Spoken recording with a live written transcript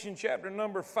Chapter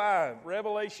number 5.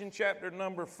 Revelation chapter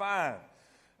number 5.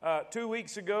 2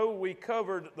 weeks ago, we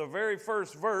covered the very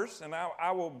first verse, and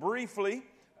I will briefly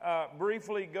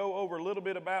go over a little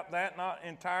bit about that, not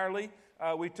entirely.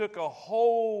 We took a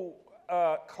whole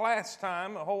class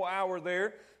time, a whole hour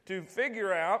there, to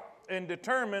figure out and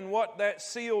determine what that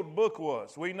sealed book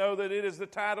was. We know that it is the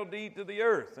title deed to the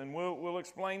earth, and we'll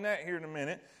explain that here in a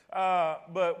minute.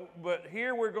 But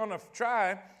here we're going to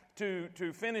try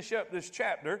to finish up this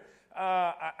chapter.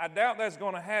 I doubt that's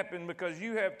going to happen because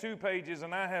you have 2 pages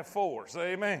and I have 4.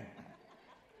 Say amen.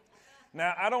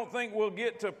 Now, I don't think we'll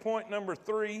get to point number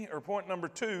 3 or point number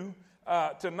 2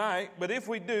 tonight, but if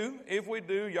we do,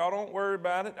 y'all don't worry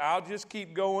about it. I'll just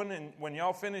keep going, and when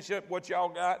y'all finish up what y'all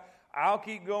got, I'll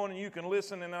keep going and you can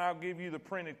listen, and then I'll give you the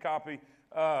printed copy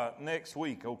next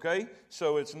week, okay?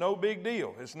 So it's no big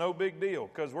deal. It's no big deal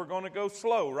because we're going to go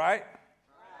slow, right?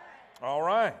 All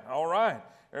right.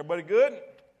 Everybody good? Yes,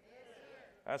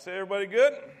 I say everybody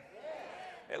good? Yes.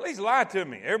 At least lie to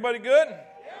me. Everybody good?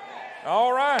 Yes.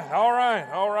 All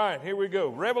right. Here we go.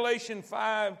 Revelation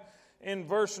 5 in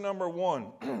verse number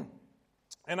 1.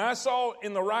 And I saw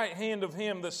in the right hand of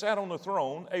him that sat on the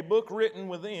throne a book written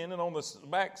within, and on the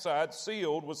backside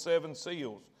sealed with 7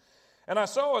 seals. And I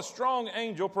saw a strong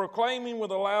angel proclaiming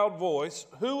with a loud voice,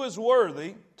 "Who is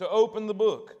worthy to open the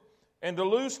book and to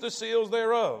loose the seals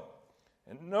thereof?"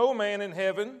 And no man in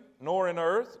heaven, nor in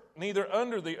earth, neither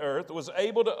under the earth, was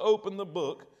able to open the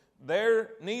book,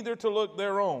 neither to look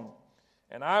thereon.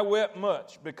 And I wept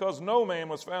much, because no man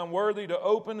was found worthy to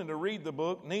open and to read the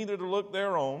book, neither to look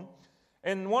thereon.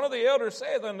 And one of the elders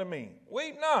saith unto me,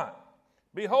 "Weep not.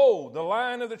 Behold, the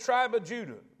Lion of the tribe of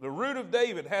Judah, the root of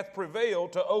David, hath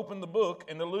prevailed to open the book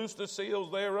and to loose the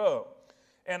seals thereof."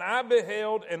 And I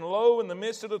beheld, and lo, in the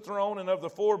midst of the throne and of the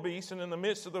 4 beasts, and in the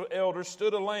midst of the elders,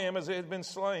 stood a lamb as it had been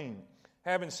slain,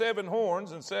 having 7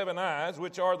 horns and 7 eyes,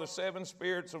 which are the 7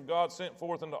 spirits of God sent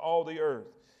forth into all the earth.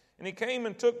 And he came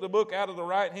and took the book out of the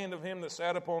right hand of him that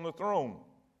sat upon the throne.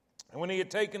 And when he had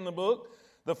taken the book,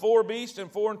 the 4 beasts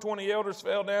and 24 elders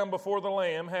fell down before the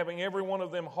Lamb, having every one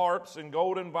of them harps and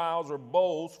golden vials or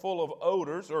bowls full of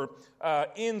odors or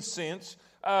incense,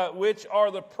 which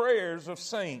are the prayers of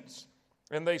saints.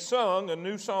 And they sung a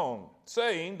new song,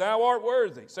 saying, "Thou art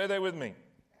worthy." Say that with me.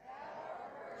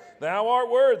 Thou art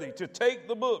worthy to take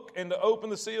the book and to open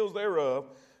the seals thereof.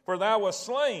 For thou wast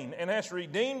slain and hast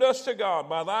redeemed us to God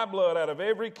by thy blood out of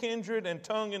every kindred and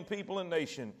tongue and people and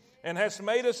nation, and hast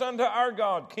made us unto our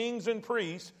God kings and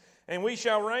priests, and we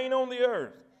shall reign on the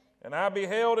earth. And I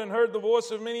beheld and heard the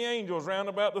voice of many angels round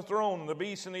about the throne, and the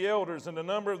beasts and the elders, and the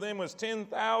number of them was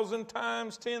 10,000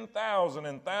 times 10,000,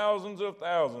 and thousands of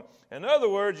thousands. In other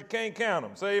words, you can't count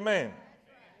them. Say amen.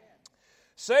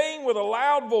 Saying with a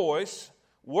loud voice,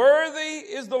 "Worthy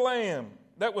is the Lamb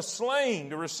that was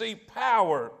slain to receive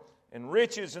power and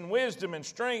riches and wisdom and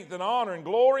strength and honor and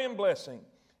glory and blessing.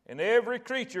 And every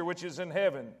creature which is in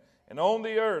heaven and on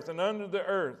the earth and under the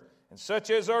earth, and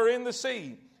such as are in the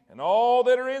sea, and all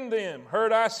that are in them,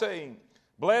 heard I saying,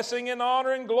 Blessing and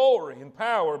honor and glory and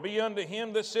power be unto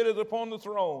him that sitteth upon the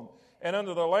throne, and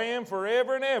unto the Lamb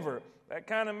forever and ever." That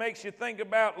kind of makes you think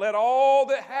about, let all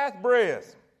that hath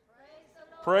breath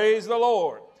praise the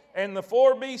Lord. And the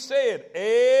 4 beasts said,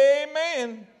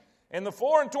 Amen. And the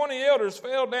 24 elders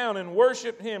fell down and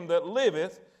worshipped him that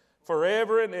liveth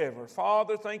forever and ever.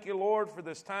 Father, thank you, Lord, for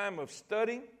this time of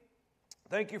study.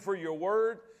 Thank you for your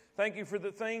word. Thank you for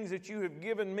the things that you have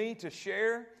given me to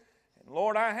share. And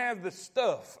Lord, I have the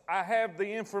stuff. I have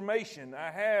the information.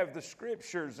 I have the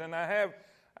scriptures, and I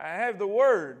have the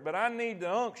word, but I need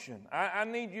the unction. I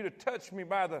need you to touch me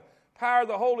by the power of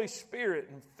the Holy Spirit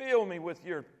and fill me with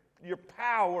your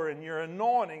power and your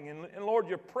anointing and Lord,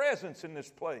 your presence in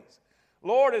this place.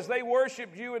 Lord, as they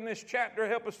worship you in this chapter,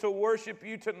 help us to worship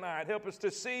you tonight. Help us to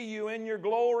see you in your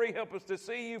glory. Help us to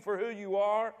see you for who you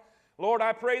are. Lord,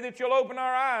 I pray that you'll open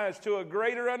our eyes to a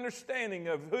greater understanding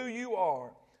of who you are.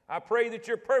 I pray that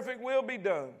your perfect will be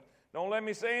done. Don't let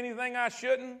me say anything I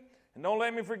shouldn't, and don't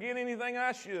let me forget anything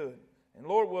I should. And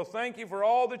Lord, we'll thank you for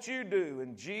all that you do.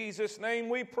 In Jesus' name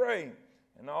we pray.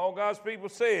 And all God's people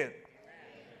said,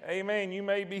 Amen. You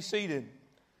may be seated.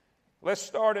 Let's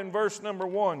start in verse number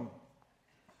 1.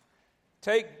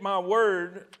 Take my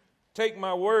word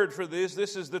for this.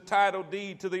 This is the title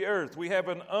deed to the earth. We have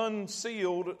an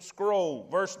unsealed scroll.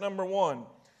 Verse number 1.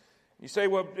 You say,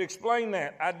 well, explain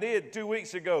that. I did 2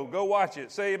 weeks ago. Go watch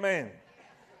it. Say amen.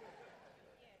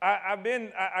 I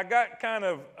got kind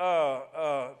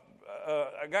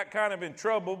of in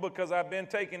trouble because I've been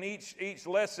taking each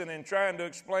lesson and trying to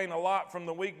explain a lot from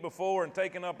the week before and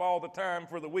taking up all the time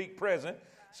for the week present.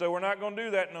 So we're not going to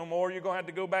do that no more. You're going to have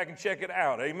to go back and check it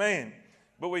out. Amen.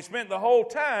 But we spent the whole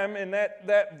time in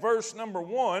that verse number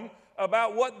 1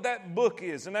 about what that book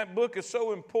is. And that book is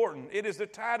so important. It is the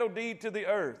title deed to the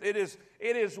earth. It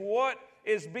is what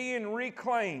is being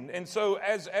reclaimed. And so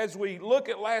as we look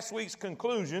at last week's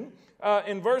conclusion,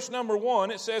 in verse number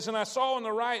 1, it says, "And I saw in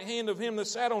the right hand of him that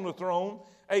sat on the throne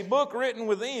a book written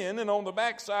within, and on the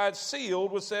backside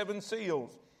sealed with 7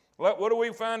 seals." What do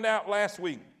we find out last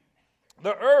week?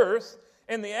 The earth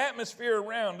and the atmosphere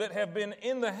around it have been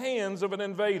in the hands of an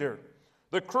invader.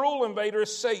 The cruel invader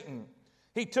is Satan.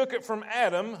 He took it from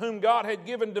Adam, whom God had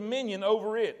given dominion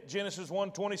over it. Genesis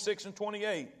 1:26 and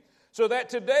 28. So that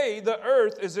today the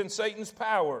earth is in Satan's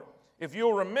power. If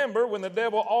you'll remember, when the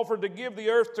devil offered to give the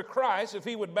earth to Christ, if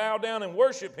he would bow down and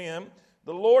worship him,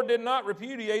 the Lord did not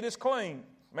repudiate his claim.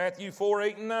 Matthew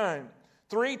 4:8 and 9.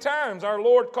 3 times our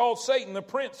Lord called Satan the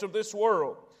prince of this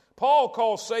world. Paul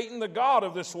calls Satan the god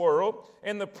of this world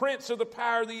and the prince of the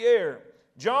power of the air.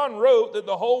 John wrote that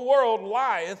the whole world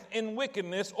lieth in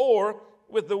wickedness, or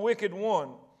with the wicked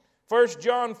one. 1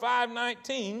 John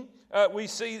 5:19, we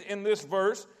see in this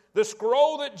verse, the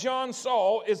scroll that John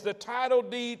saw is the title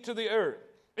deed to the earth.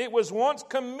 It was once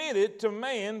committed to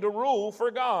man to rule for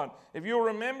God. If you'll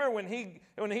remember, when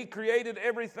he created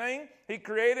everything, he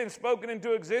created and spoke it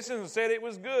into existence and said it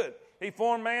was good. He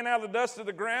formed man out of the dust of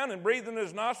the ground and breathed in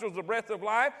his nostrils the breath of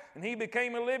life, and he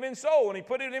became a living soul. And he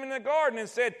put him in the garden and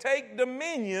said, take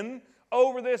dominion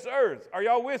over this earth. Are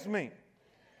y'all with me?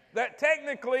 That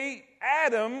technically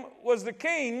Adam was the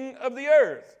king of the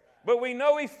earth, but we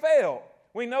know he fell.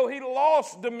 We know he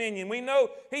lost dominion. We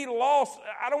know he lost,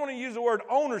 I don't want to use the word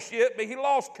ownership, but he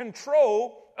lost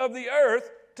control of the earth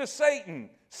to Satan.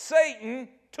 Satan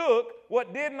took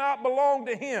what did not belong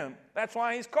to him. That's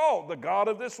why he's called the god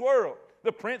of this world,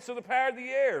 the prince of the power of the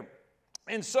air.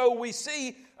 And so we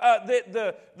see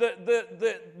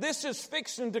that this is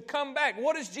fixing to come back.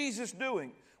 What is Jesus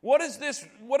doing? What is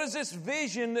this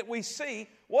vision that we see?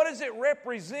 What does it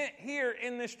represent here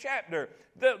in this chapter?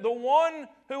 The one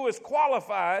who is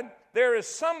qualified, there is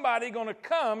somebody going to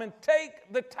come and take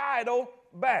the title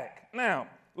back. Now,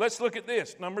 let's look at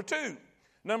this. Number two.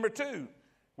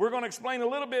 We're going to explain a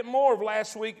little bit more of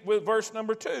last week with verse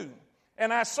number 2.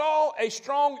 And I saw a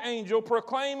strong angel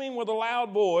proclaiming with a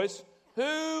loud voice,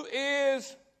 who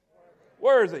is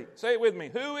worthy? Say it with me.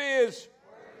 Who is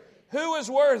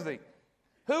worthy?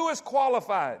 Who is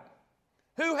qualified?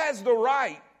 Who has the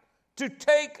right to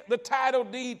take the title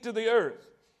deed to the earth?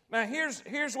 Now,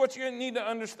 here's what you need to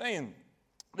understand.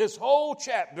 This whole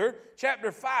chapter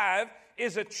 5,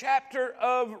 is a chapter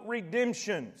of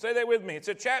redemption. Say that with me. It's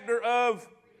a chapter of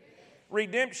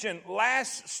redemption.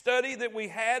 Last study that we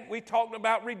had, we talked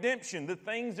about redemption, the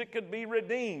things that could be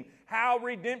redeemed, how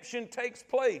redemption takes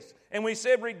place. And we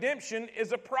said redemption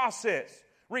is a process.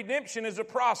 Redemption is a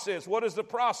process. What is the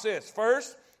process?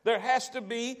 First, there has to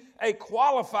be a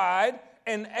qualified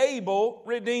and able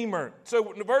redeemer.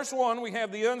 So in verse 1, we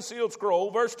have the unsealed scroll.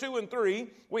 Verse 2 and 3,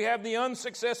 we have the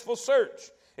unsuccessful search.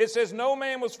 It says, no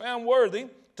man was found worthy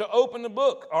to open the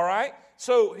book. All right?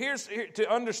 So to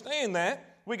understand that,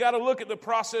 we got to look at the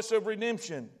process of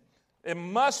redemption. It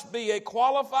must be a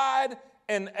qualified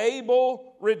and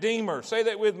able redeemer. Say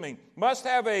that with me. Must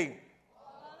have a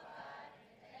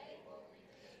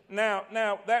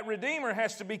Now, that redeemer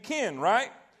has to be kin, right?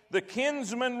 The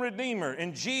kinsman redeemer.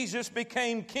 And Jesus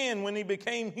became kin when he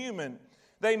became human.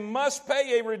 They must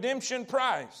pay a redemption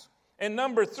price. And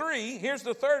number 3, here's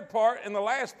the third part and the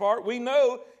last part. We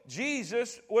know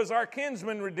Jesus was our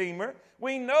kinsman redeemer.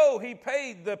 We know he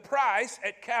paid the price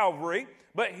at Calvary.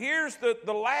 But here's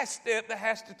the last step that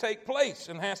has to take place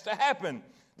and has to happen.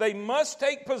 They must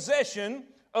take possession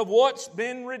of what's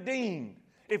been redeemed.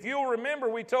 If you'll remember,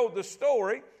 we told the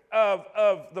story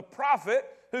of the prophet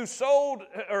who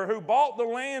bought the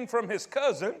land from his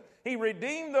cousin. He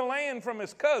redeemed the land from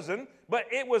his cousin, but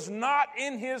it was not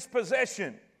in his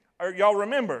possession. Or y'all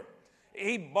remember?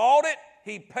 He bought it,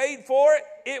 he paid for it,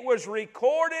 it was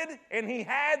recorded, and he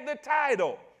had the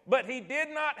title. But he did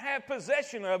not have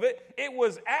possession of it. It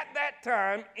was at that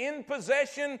time in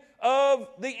possession of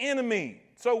the enemy.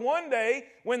 So one day,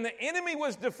 when the enemy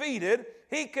was defeated,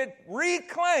 he could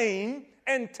reclaim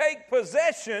and take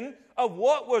possession of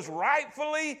what was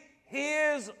rightfully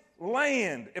his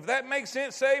land. If that makes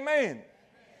sense, say amen.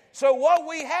 So what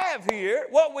we have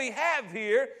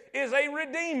here is a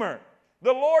redeemer,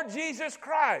 the Lord Jesus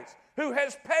Christ, who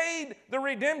has paid the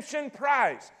redemption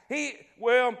price.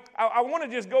 I want to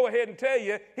just go ahead and tell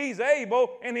you, he's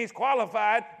able and he's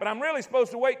qualified, but I'm really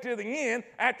supposed to wait till the end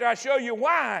after I show you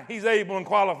why he's able and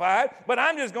qualified. But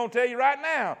I'm just going to tell you right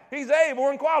now, he's able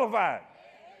and qualified.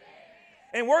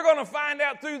 And we're going to find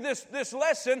out through this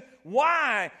lesson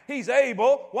why he's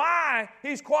able, why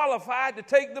he's qualified to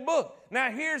take the book.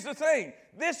 Now, here's the thing.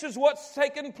 This is what's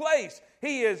taken place.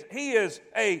 He is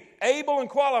a able and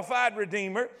qualified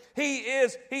Redeemer. He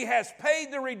has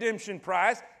paid the redemption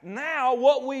price. Now,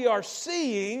 what we are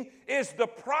seeing is the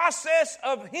process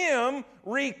of him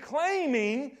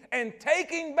reclaiming and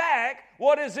taking back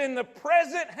what is in the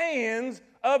present hands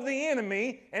of the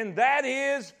enemy, and that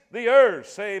is the earth.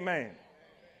 Say amen.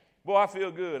 Boy, I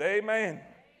feel good. Amen.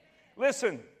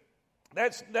 Listen,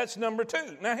 that's number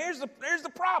 2. Now, here's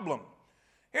the problem.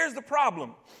 Here's the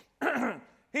problem.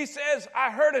 He says,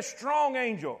 I heard a strong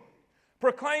angel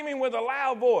proclaiming with a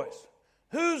loud voice,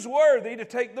 who's worthy to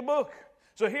take the book?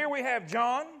 So here we have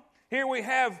John. Here we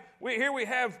have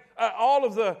all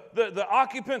of the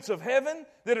occupants of heaven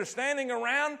that are standing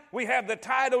around. We have the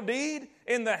title deed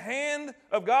in the hand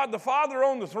of God the Father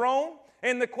on the throne.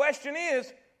 And the question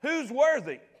is, who's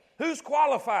worthy? Who's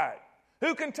qualified?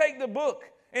 Who can take the book?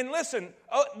 And listen,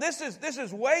 this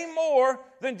is way more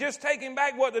than just taking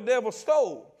back what the devil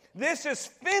stole. This is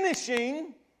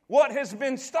finishing what has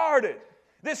been started.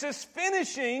 This is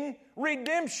finishing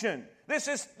redemption. This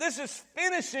is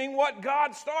finishing what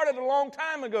God started a long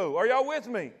time ago. Are y'all with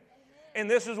me?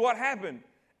 And this is what happened.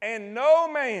 And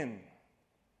no man,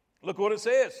 look what it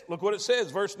says. Look what it says,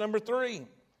 verse number 3.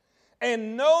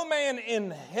 And no man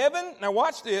in heaven, now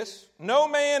watch this, no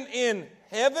man in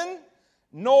heaven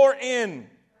nor in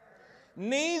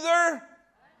neither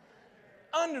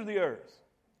under the earth.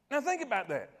 Now think about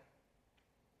that.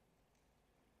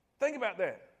 Think about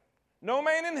that. No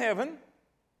man in heaven,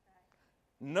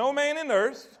 no man in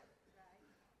earth,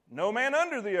 no man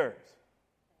under the earth.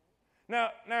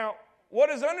 Now, what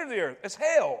is under the earth? It's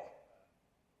hell.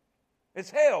 It's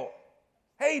hell.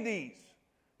 Hades.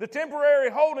 The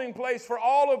temporary holding place for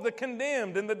all of the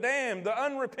condemned and the damned, the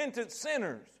unrepentant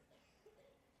sinners.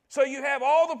 So you have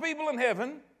all the people in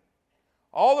heaven,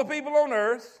 all the people on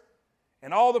earth,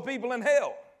 and all the people in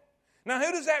hell. Now,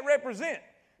 who does that represent?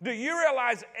 Do you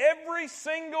realize every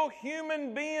single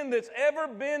human being that's ever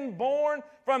been born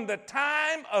from the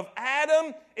time of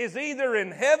Adam is either in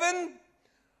heaven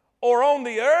or on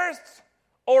the earth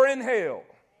or in hell?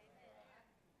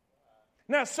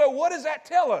 Now, so what does that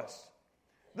tell us?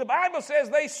 The Bible says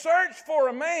they searched for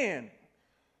a man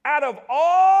out of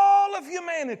all of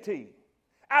humanity,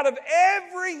 out of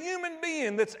every human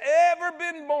being that's ever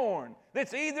been born,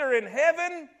 that's either in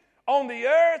heaven, on the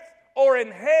earth, or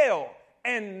in hell.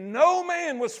 And no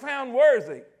man was found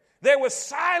worthy. There was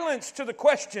silence to the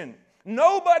question.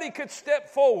 Nobody could step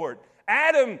forward.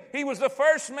 Adam, he was the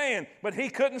first man, but he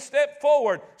couldn't step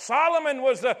forward. Solomon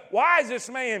was the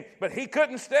wisest man, but he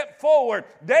couldn't step forward.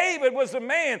 David was the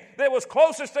man that was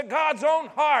closest to God's own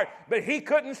heart, but he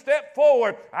couldn't step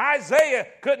forward. Isaiah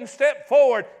couldn't step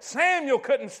forward. Samuel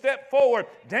couldn't step forward.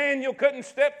 Daniel couldn't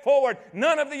step forward.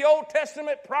 None of the Old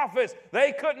Testament prophets,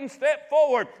 they couldn't step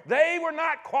forward. They were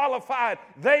not qualified.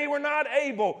 They were not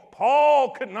able. Paul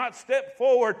could not step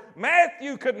forward.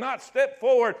 Matthew could not step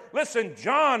forward. Listen,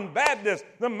 John Baptist,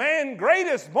 the man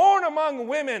greatest born among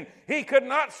women, he could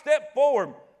not step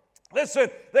forward. Listen,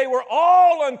 they were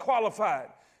all unqualified.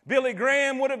 Billy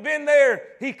Graham would have been there.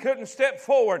 He couldn't step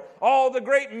forward. All the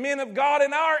great men of God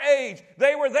in our age,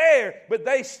 they were there, but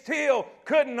they still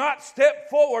could not step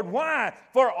forward. Why?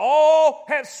 For all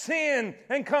have sinned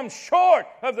and come short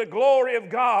of the glory of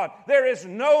God. There is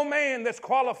no man that's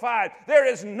qualified. There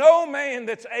is no man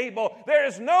that's able. There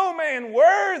is no man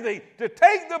worthy to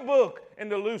take the book and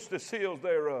to loose the seals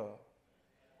thereof.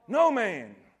 No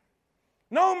man.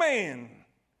 No man.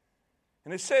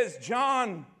 And it says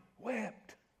John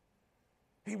wept.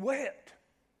 He wept.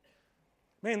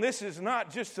 Man, this is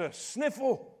not just a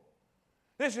sniffle.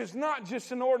 This is not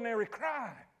just an ordinary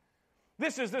cry.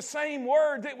 This is the same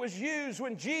word that was used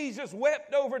when Jesus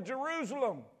wept over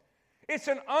Jerusalem. It's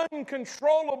an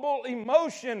uncontrollable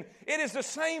emotion. It is the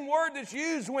same word that's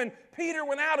used when Peter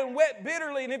went out and wept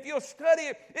bitterly. And if you'll study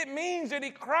it, it means that he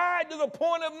cried to the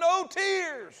point of no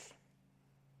tears.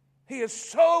 He is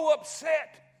so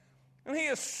upset and he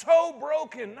is so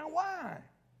broken. Now, why?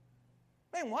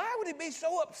 Man, why would he be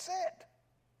so upset?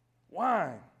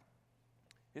 Why?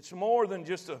 It's more than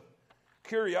just a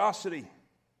curiosity.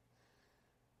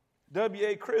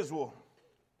 W.A. Criswell,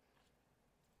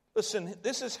 listen,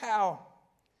 this is how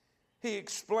he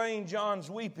explained John's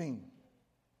weeping.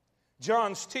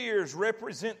 John's tears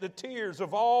represent the tears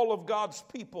of all of God's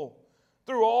people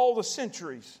through all the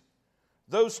centuries.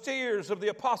 Those tears of the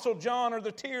Apostle John are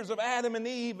the tears of Adam and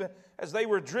Eve as they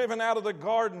were driven out of the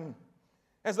garden,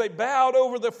 as they bowed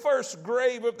over the first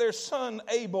grave of their son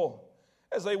Abel,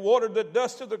 as they watered the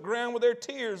dust of the ground with their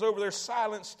tears over their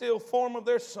silent, still form of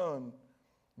their Son.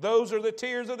 Those are the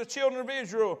tears of the children of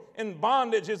Israel in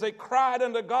bondage as they cried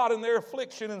unto God in their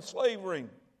affliction and slavery.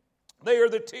 They are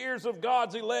the tears of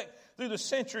God's elect through the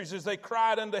centuries as they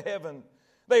cried unto heaven.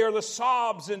 They are the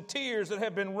sobs and tears that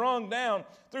have been wrung down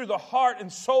through the heart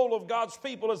and soul of God's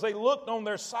people as they looked on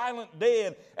their silent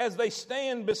dead, as they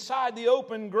stand beside the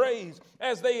open graves,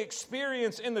 as they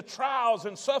experience in the trials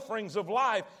and sufferings of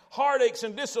life, heartaches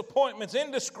and disappointments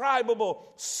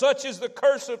indescribable. Such is the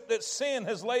curse that sin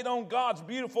has laid on God's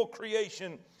beautiful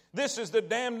creation. This is the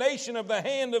damnation of the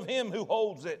hand of him who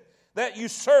holds it. That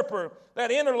usurper,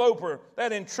 that interloper,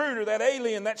 that intruder, that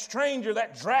alien, that stranger,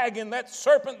 that dragon, that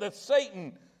serpent, that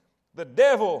Satan, the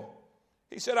devil.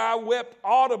 He said, I wept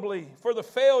audibly for the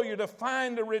failure to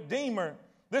find a redeemer.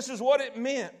 This is what it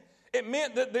meant. It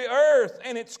meant that the earth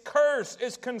and its curse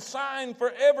is consigned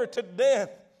forever to death.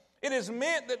 It has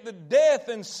meant that the death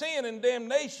and sin and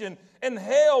damnation and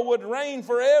hell would reign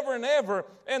forever and ever,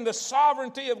 and the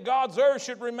sovereignty of God's earth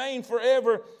should remain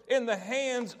forever in the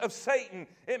hands of Satan.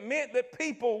 It meant that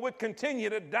people would continue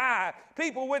to die.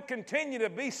 People would continue to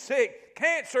be sick.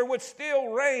 Cancer would still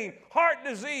reign. Heart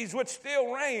disease would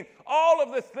still reign. All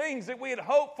of the things that we had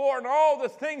hoped for and all the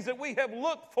things that we have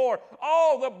looked for,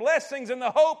 all the blessings and the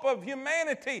hope of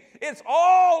humanity, it's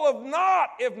all of naught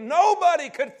if nobody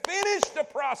could finish the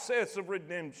process of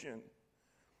redemption.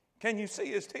 Can you see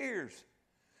his tears?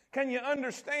 Can you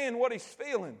understand what he's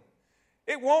feeling?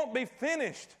 It won't be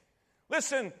finished.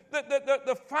 Listen,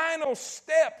 the final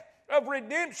step of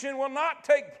redemption will not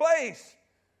take place.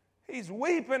 He's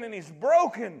weeping and he's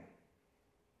broken.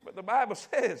 But the Bible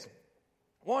says,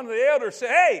 one of the elders said,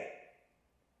 hey,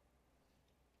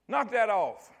 knock that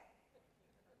off.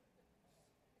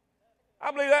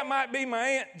 I believe that might be my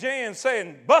Aunt Jan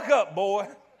saying, buck up, boy.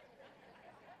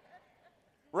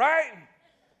 Right?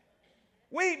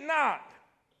 Weep not.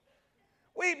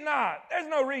 Weep not. There's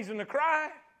no reason to cry.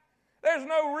 There's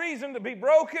no reason to be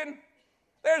broken.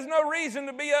 There's no reason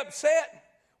to be upset.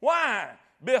 Why?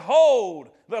 Behold,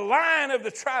 the Lion of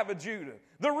the tribe of Judah,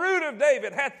 the Root of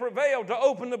David hath prevailed to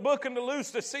open the book and to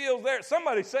loose the seals there.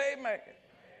 Somebody say amen.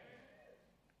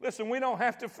 Listen, we don't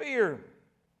have to fear.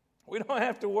 We don't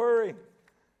have to worry.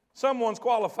 Someone's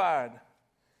qualified.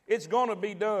 It's going to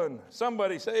be done.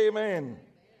 Somebody say amen.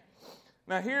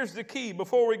 Now, here's the key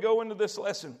before we go into this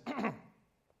lesson,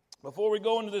 before we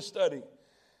go into this study.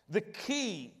 The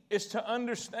key is to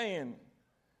understand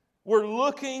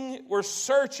we're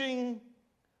searching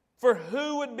for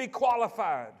who would be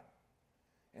qualified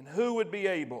and who would be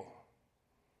able.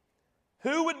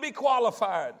 Who would be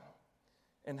qualified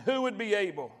and who would be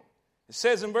able? It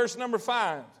says in verse number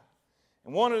 5,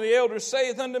 and one of the elders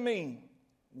saith unto me,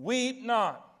 weep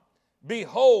not.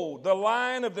 Behold, the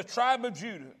Lion of the tribe of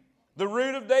Judah, the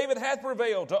Root of David hath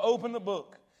prevailed to open the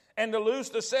book and to loose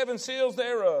the 7 seals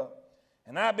thereof.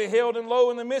 And I beheld, and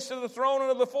lo, in the midst of the throne and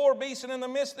of the 4 beasts, and in the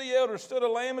midst of the elders, stood a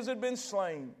lamb as had been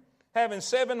slain, having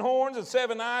 7 horns and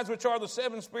 7 eyes, which are the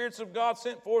 7 spirits of God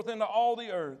sent forth into all the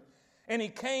earth. And he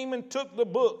came and took the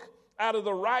book out of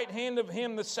the right hand of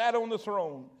him that sat on the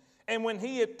throne. And when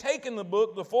he had taken the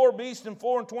book, the 4 beasts and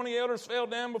 24 elders fell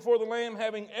down before the Lamb,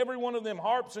 having every one of them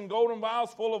harps and golden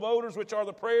vials full of odors, which are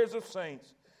the prayers of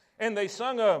saints. And they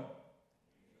sung a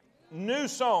new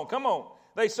song. Come on.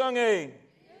 They sung a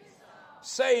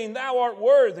saying, thou art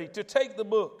worthy to take the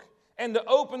book and to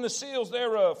open the seals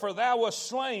thereof, for thou wast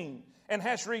slain and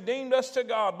hast redeemed us to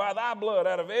God by thy blood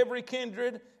out of every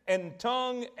kindred and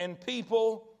tongue and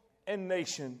people and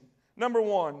nation. Number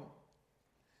 1.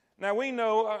 Now we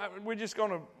know,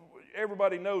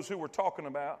 everybody knows who we're talking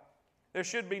about. There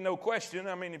should be no question.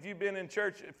 I mean, if you've been in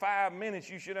church 5 minutes,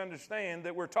 you should understand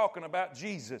that we're talking about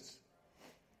Jesus.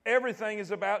 Everything is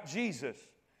about Jesus.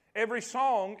 Every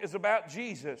song is about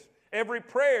Jesus. Every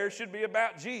prayer should be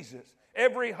about Jesus.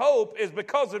 Every hope is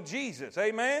because of Jesus.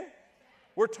 Amen?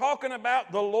 We're talking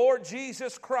about the Lord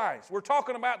Jesus Christ. We're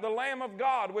talking about the Lamb of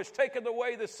God, which taketh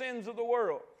away the sins of the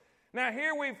world. Now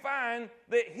here we find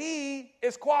that he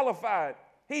is qualified.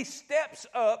 He steps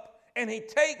up and he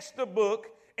takes the book,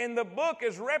 and the book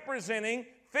is representing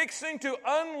fixing to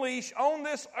unleash on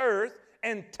this earth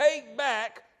and take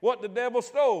back what the devil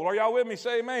stole. Are y'all with me?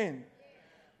 Say amen.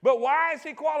 But why is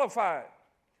he qualified?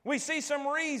 We see some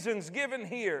reasons given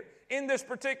here in this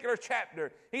particular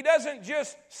chapter. He doesn't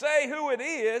just say who it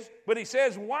is, but he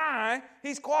says why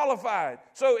he's qualified.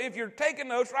 So if you're taking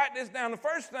notes, write this down. The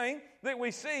first thing that we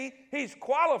see, he's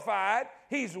qualified,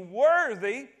 he's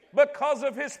worthy because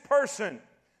of his person.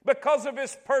 Because of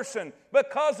his person.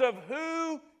 Because of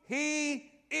who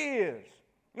he is.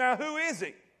 Now, who is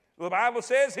he? The Bible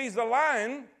says he's the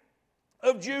Lion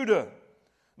of Judah.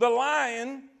 The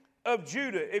Lion of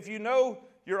Judah. If you know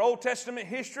your Old Testament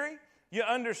history, you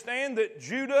understand that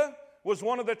Judah was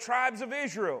one of the tribes of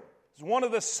Israel. It's one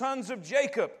of the sons of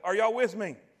Jacob. Are y'all with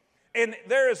me? And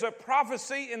there is a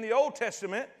prophecy in the Old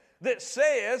Testament that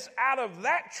says out of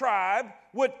that tribe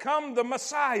would come the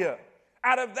Messiah.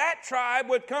 Out of that tribe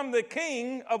would come the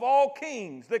King of all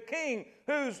kings, the King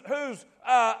whose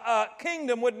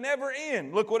kingdom would never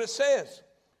end. Look what it says.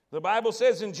 The Bible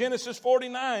says in Genesis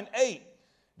 49:8,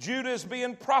 Judah is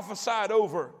being prophesied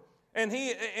over. And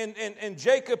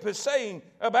Jacob is saying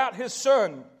about his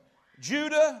son,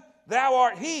 Judah, thou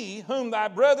art he whom thy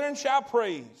brethren shall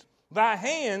praise. Thy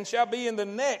hand shall be in the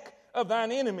neck of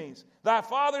thine enemies. Thy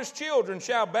father's children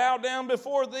shall bow down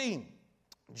before thee.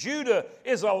 Judah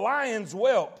is a lion's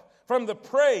whelp from the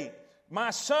prey. My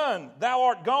son, thou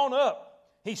art gone up.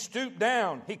 He stooped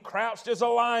down. He crouched as a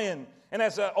lion, and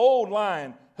as an old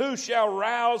lion, who shall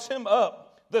rouse him up?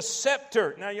 The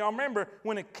scepter. Now, y'all remember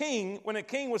when a king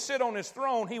would sit on his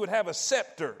throne, he would have a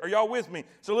scepter. Are y'all with me?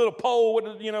 It's a little pole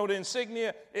with, the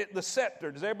insignia, the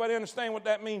scepter. Does everybody understand what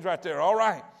that means right there? All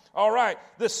right. All right.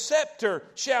 The scepter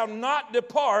shall not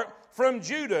depart from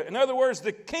Judah. In other words,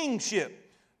 the kingship.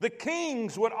 The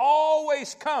kings would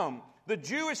always come. The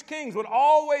Jewish kings would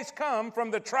always come from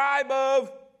the tribe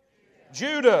of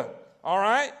Judah. All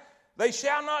right? They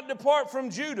shall not depart from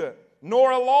Judah,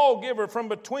 nor a lawgiver from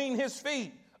between his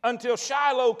feet, until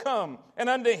Shiloh come, and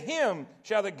unto him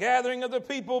shall the gathering of the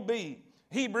people be.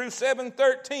 Hebrews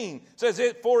 7:13 says,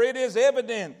 For it is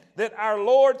evident that our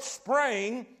Lord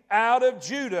sprang out of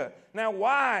Judah. Now,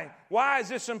 why? Why is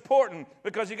this important?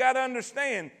 Because you got to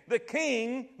understand, the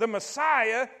king, the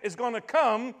Messiah, is going to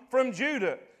come from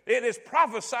Judah. It is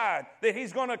prophesied that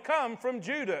he's going to come from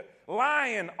Judah.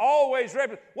 Lion always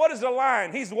represents. What is a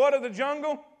lion? He's what of the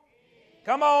jungle?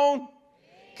 Come on.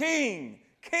 King.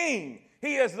 King.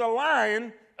 He is the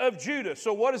Lion of Judah.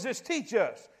 So what does this teach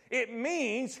us? It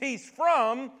means he's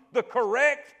from the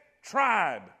correct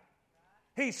tribe.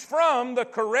 He's from the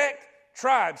correct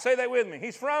tribe. Say that with me.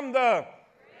 He's from the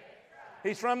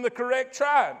correct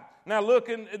tribe. Now look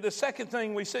at the second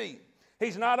thing we see.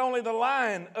 He's not only the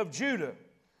Lion of Judah,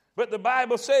 but the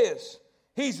Bible says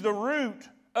he's the root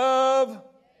of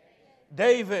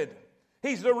David.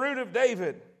 He's the root of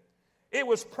David. It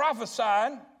was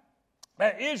prophesied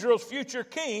that Israel's future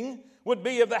king would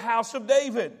be of the house of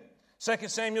David. 2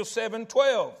 Samuel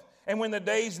 7:12. And when the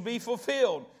days be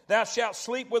fulfilled, thou shalt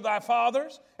sleep with thy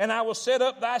fathers, and I will set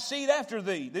up thy seed after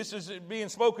thee. This is being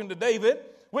spoken to David,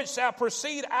 which shall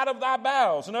proceed out of thy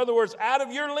bowels. In other words, out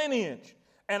of your lineage.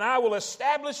 And I will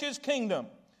establish his kingdom.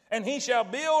 And he shall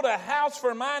build a house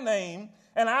for my name,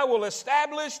 and I will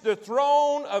establish the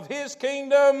throne of his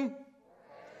kingdom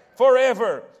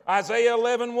forever. Isaiah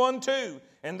 11:1-2.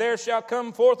 And there shall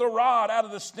come forth a rod out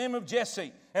of the stem of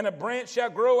Jesse, and a branch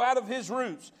shall grow out of his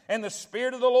roots, and the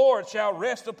Spirit of the Lord shall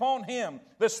rest upon him,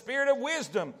 the Spirit of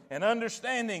wisdom and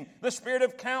understanding, the Spirit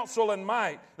of counsel and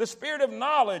might, the Spirit of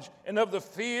knowledge and of the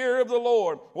fear of the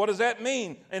Lord. What does that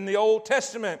mean? In the Old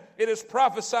Testament, it is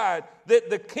prophesied that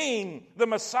the King, the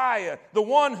Messiah, the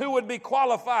one who would be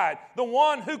qualified, the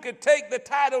one who could take the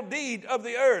title deed of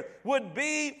the earth, would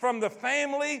be from the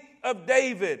family of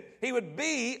David. He would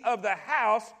be of the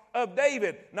house of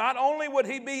David. Not only would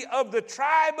he be of the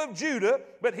tribe of Judah,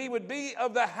 but he would be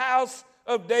of the house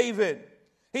of David.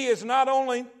 He is not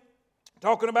only,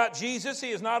 talking about Jesus, he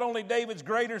is not only David's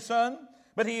greater son,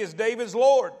 but he is David's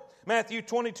Lord. Matthew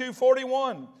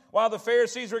 22:41. While the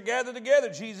Pharisees were gathered together,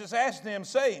 Jesus asked them,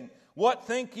 saying, What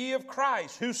think ye of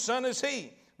Christ? Whose son is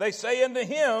he? They say unto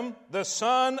him, the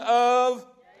son of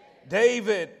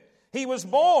David. He was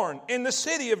born in the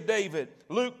city of David.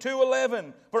 Luke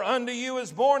 2:11. For unto you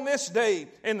is born this day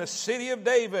in the city of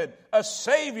David a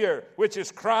Savior, which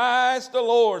is Christ the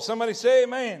Lord. Somebody say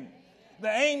amen. The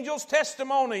angel's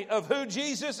testimony of who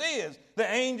Jesus is. The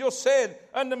angel said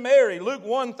unto Mary, Luke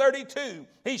 1:32,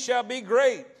 He shall be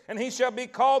great, and he shall be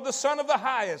called the Son of the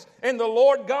Highest. And the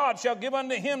Lord God shall give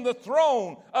unto him the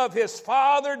throne of his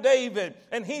father David.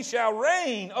 And he shall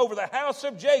reign over the house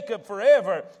of Jacob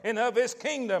forever. And of his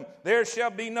kingdom there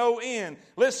shall be no end.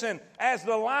 Listen, as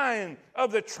the Lion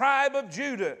of the tribe of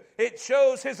Judah, it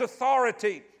shows his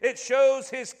authority. It shows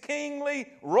his kingly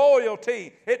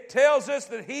royalty. It tells us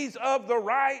that he's of the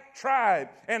right tribe.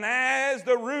 And as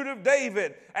the root of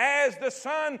David, as the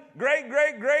son,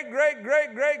 great-grandson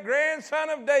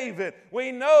of David,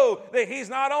 we know that he's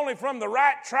not only from the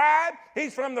right tribe,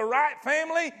 he's from the right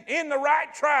family in the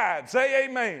right tribe. Say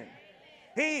amen.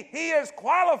 He is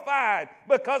qualified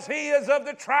because he is of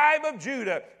the tribe of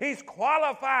Judah. He's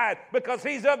qualified because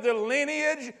he's of the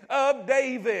lineage of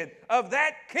David. Of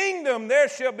that kingdom there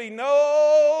shall be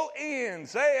no end.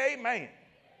 Say amen.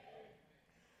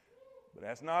 But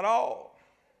that's not all.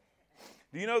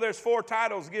 Do you know there's 4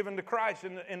 titles given to Christ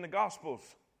in the Gospels?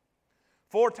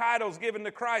 4 titles given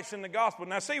to Christ in the Gospel.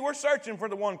 Now see, we're searching for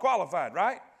the one qualified,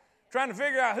 right? Trying to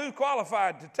figure out who's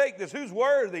qualified to take this, who's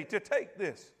worthy to take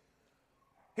this.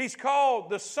 He's called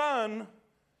the Son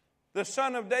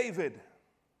of David.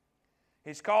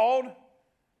 He's called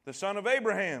the Son of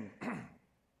Abraham.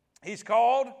 He's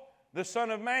called the Son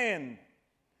of Man.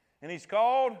 And he's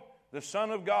called the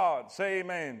Son of God. Say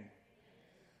amen.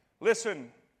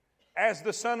 Listen, as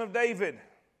the Son of David,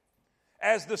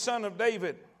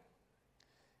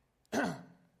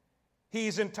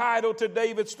 he's entitled to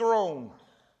David's throne.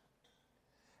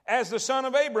 As the Son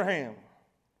of Abraham,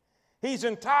 he's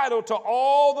entitled to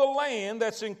all the land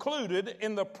that's included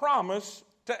in the promise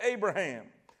to Abraham.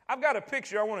 I've got a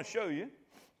picture I want to show you.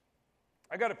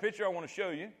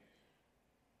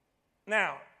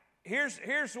 Now,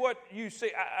 here's what you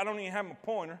see. I don't even have my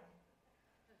pointer.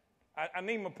 I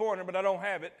need my pointer, but I don't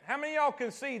have it. How many of y'all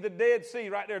can see the Dead Sea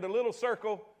right there, the little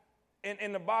circle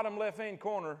in the bottom left-hand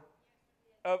corner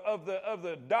of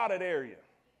the dotted area?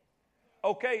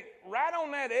 Okay, right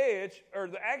on that edge,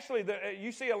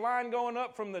 you see a line going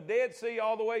up from the Dead Sea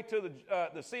all the way to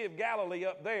the Sea of Galilee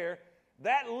up there.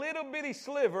 That little bitty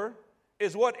sliver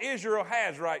is what Israel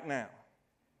has right now.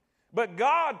 But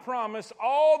God promised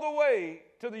all the way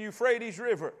to the Euphrates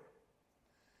River.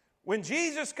 When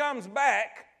Jesus comes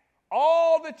back,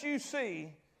 all that you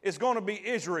see is going to be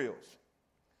Israel's.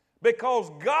 Because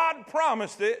God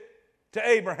promised it to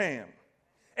Abraham.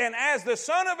 And as the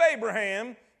son of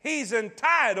Abraham, he's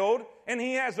entitled and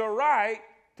he has a right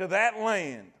to that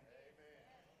land.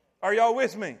 Are y'all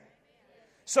with me?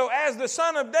 So as the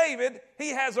son of David, he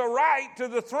has a right to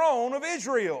the throne of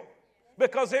Israel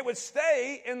because it would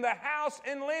stay in the house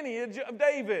and lineage of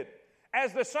David.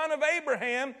 As the son of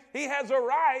Abraham, he has a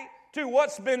right to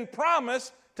what's been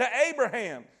promised to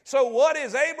Abraham. So what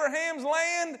is Abraham's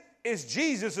land is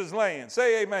Jesus' land.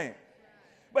 Say amen.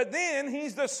 But then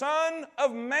he's the son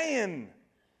of man.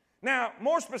 Now,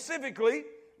 more specifically,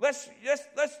 let's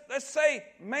say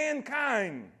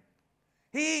mankind.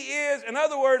 He is, in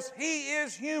other words, he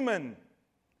is human.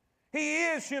 He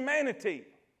is humanity.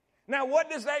 Now, what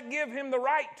does that give him the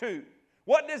right to?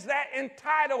 What does that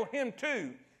entitle him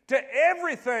to? To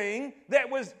everything that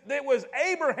was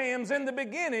Abraham's in the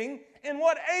beginning, and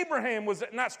what Abraham was,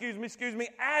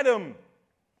 Adam.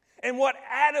 And what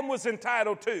Adam was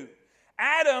entitled to.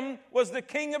 Adam was the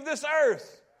king of this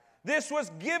earth. This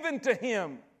was given to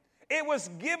him. It was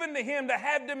given to him to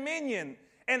have dominion.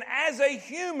 And as a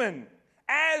human,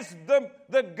 as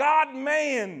the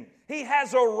God-man, he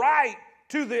has a right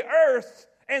to the earth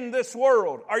and this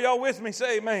world. Are y'all with me?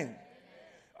 Say amen.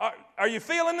 Are you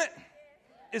feeling it?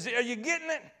 Are you getting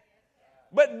it?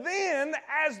 But then,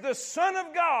 as the Son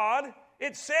of God,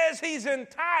 it says he's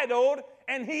entitled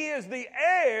and he is the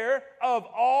heir of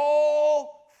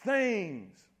all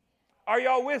things. Are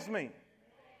y'all with me?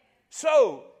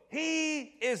 So, he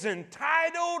is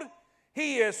entitled,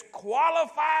 he is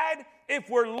qualified. If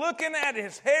we're looking at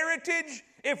his heritage,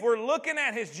 if we're looking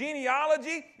at his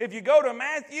genealogy, if you go to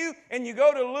Matthew and you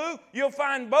go to Luke, you'll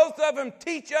find both of them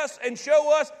teach us and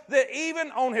show us that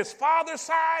even on his father's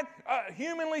side,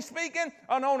 humanly speaking,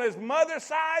 and on his mother's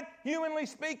side, humanly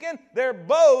speaking, they're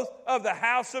both of the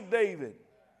house of David.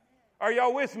 Are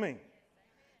y'all with me?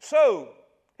 So,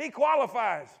 he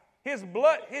qualifies.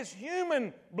 His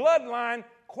human bloodline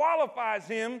qualifies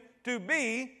him to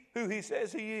be who he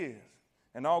says he is.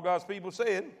 And all God's people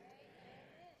said.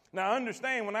 Now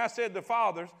understand, when I said the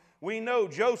fathers, we know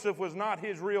Joseph was not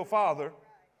his real father,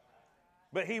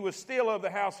 but he was still of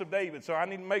the house of David. So I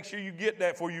need to make sure you get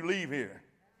that before you leave here.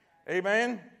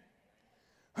 Amen?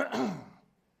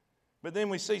 But then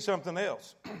we see something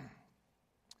else.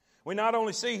 We not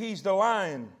only see he's the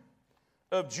Lion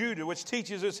of Judah, which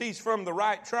teaches us he's from the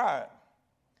right tribe.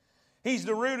 He's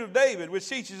the root of David, which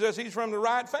teaches us he's from the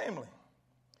right family.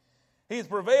 He has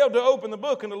prevailed to open the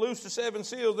book and to loose the 7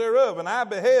 seals thereof. And I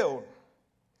beheld,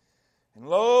 and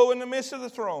lo, in the midst of the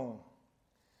throne,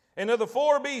 and of the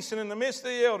 4 beasts, and in the midst of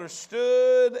the elders,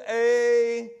 stood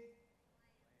a...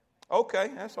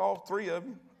 Okay, that's all 3 of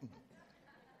you.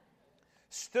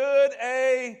 Stood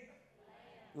a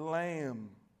lamb.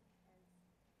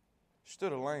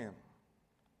 Stood a lamb.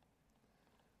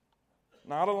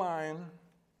 Not a lion,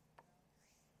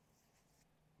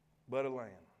 but a lamb.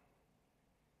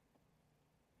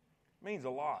 Means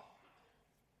a lot.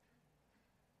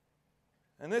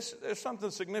 And there's something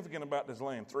significant about this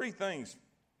lamb. Three things.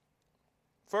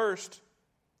 First,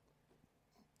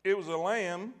 it was a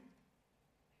lamb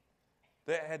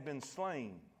that had been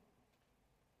slain.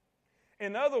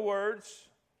 In other words,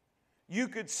 you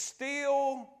could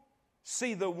still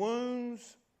see the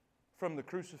wounds from the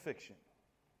crucifixion.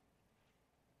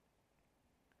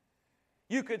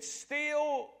 You could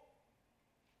still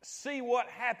see what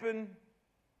happened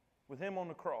with him on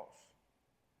the cross.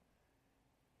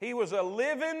 He was a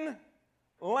living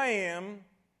lamb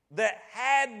that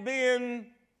had been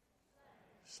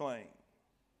slain.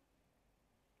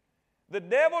 The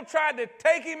devil tried to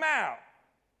take him out,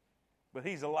 but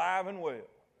he's alive and well.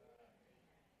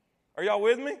 Are y'all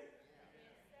with me?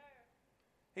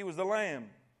 He was the lamb.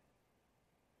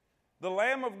 The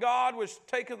Lamb of God which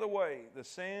taketh away the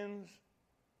sins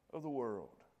of the world.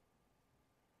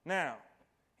 Now,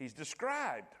 he's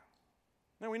described.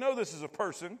 Now, we know this is a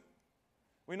person.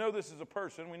 We know this is a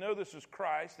person. We know this is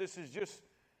Christ. This is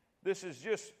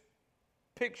just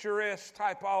picturesque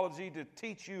typology to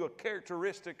teach you a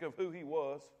characteristic of who he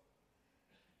was.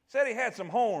 Said he had some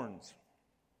horns.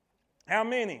 How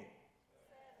many?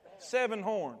 7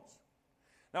 horns.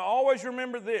 Now, always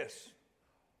remember this.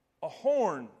 A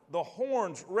horn, the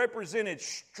horns represented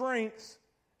strength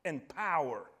and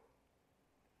power.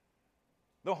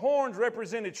 The horns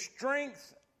represented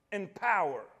strength and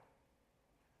power.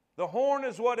 The horn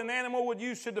is what an animal would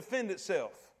use to defend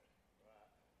itself.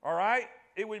 All right?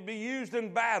 It would be used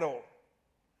in battle.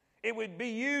 It would be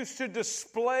used to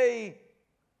display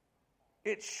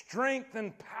its strength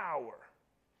and power.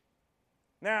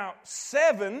 Now,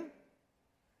 7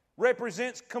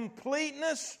 represents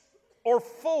completeness or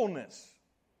fullness.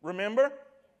 Remember?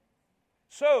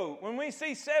 So, when we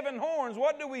see 7 horns,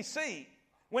 what do we see?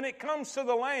 When it comes to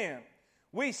the Lamb,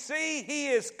 we see he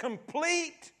is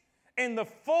complete in the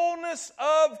fullness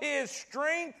of his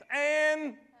strength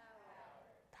and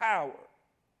power.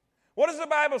 What does the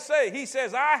Bible say? He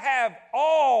says, I have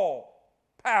all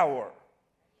power.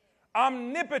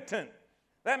 Omnipotent.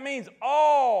 That means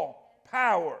all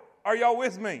power. Are y'all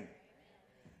with me?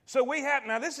 So we have,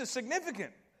 now this is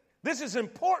significant. This is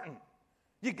important.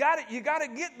 You got to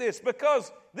get this,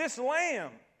 because this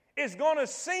lamb is going to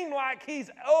seem like he's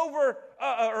over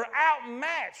or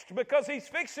outmatched, because he's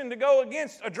fixing to go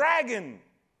against a dragon.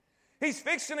 He's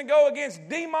fixing to go against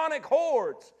demonic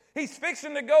hordes. He's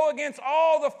fixing to go against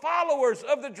all the followers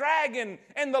of the dragon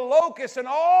and the locust and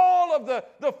all of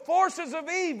the forces of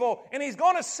evil. And he's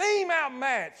going to seem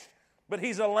outmatched. But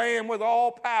he's a lamb with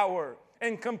all power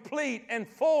and complete and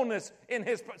fullness in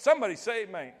his... Somebody say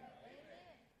amen.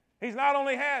 He not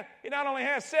only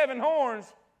has 7 horns,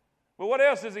 but what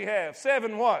else does he have?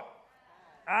 7 what?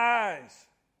 Eyes.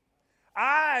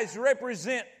 Eyes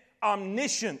represent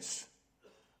omniscience.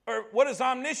 Or what does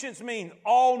omniscience mean?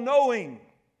 All-knowing,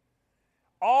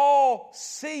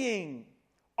 all-seeing,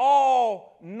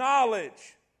 all-knowledge.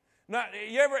 Now,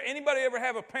 anybody ever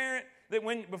have a parent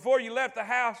that before you left the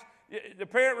house, the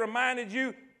parent reminded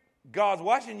you, God's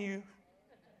watching you?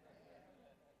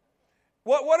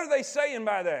 What are they saying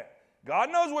by that?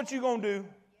 God knows what you're going to do.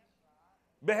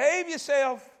 Behave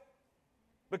yourself,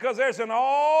 because there's an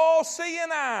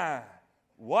all-seeing eye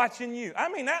watching you. I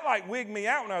mean, that like wigged me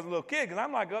out when I was a little kid, because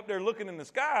I'm like up there looking in the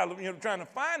sky, trying to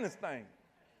find this thing.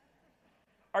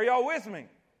 Are y'all with me?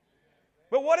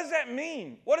 But what does that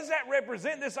mean? What does that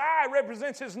represent? This eye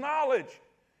represents his knowledge,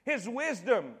 his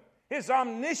wisdom, his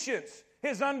omniscience,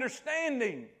 his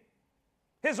understanding,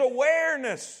 his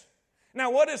awareness. Now,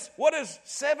 what does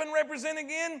 7 represent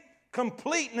again?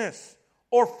 Completeness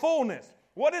or fullness.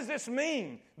 What does this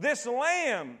mean? This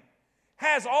lamb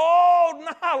has all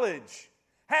knowledge,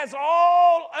 has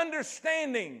all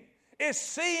understanding, is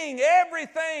seeing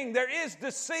everything there is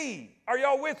to see. Are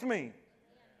y'all with me?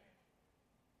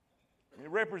 It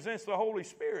represents the Holy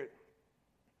Spirit,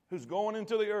 who's going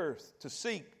into the earth to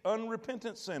seek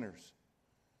unrepentant sinners,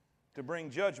 to bring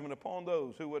judgment upon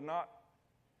those who would not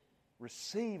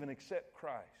receive and accept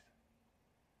Christ.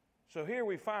 So here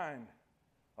we find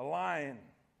a lion.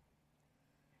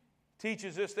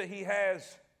 Teaches us that he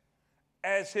has,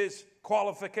 as his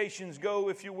qualifications go,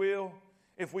 if you will,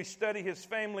 if we study his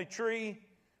family tree,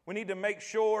 we need to make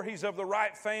sure he's of the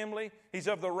right family, he's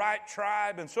of the right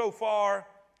tribe, and so far,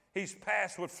 he's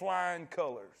passed with flying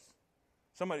colors.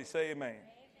 Somebody say amen.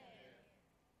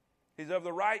 He's of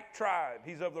the right tribe,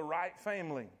 he's of the right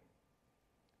family.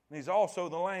 And he's also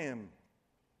the lamb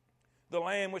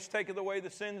which taketh away the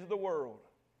sins of the world.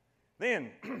 Then,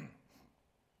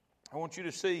 I want you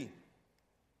to see,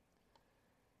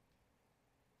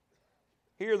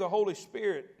 here the Holy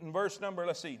Spirit in verse number,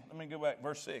 let me go back,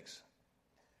 verse 6.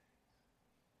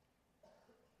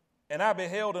 And I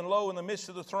beheld, and lo, in the midst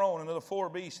of the throne and of the four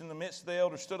beasts, in the midst of the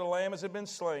elders, stood a lamb as had been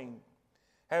slain,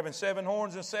 having 7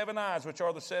 horns and 7 eyes, which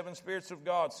are the 7 spirits of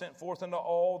God, sent forth into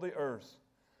all the earth.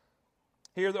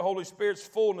 Here the Holy Spirit's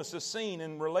fullness is seen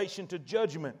in relation to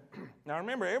judgment. Now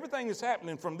remember, everything that's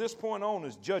happening from this point on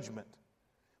is judgment.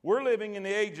 We're living in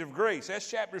the age of grace.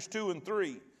 That's chapters 2 and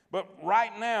 3. But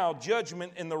right now,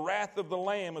 judgment and the wrath of the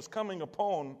Lamb is coming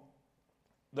upon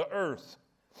the earth,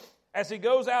 as he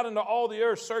goes out into all the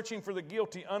earth searching for the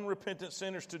guilty, unrepentant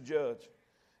sinners to judge.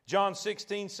 John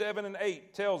 16, 7 and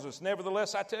 8 tells us,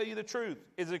 nevertheless, I tell you the truth.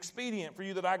 It is expedient for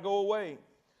you that I go away.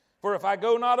 For if I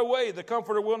go not away, the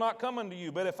Comforter will not come unto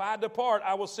you. But if I depart,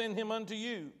 I will send him unto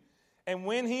you. And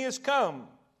when he is come,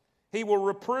 he will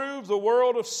reprove the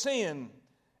world of sin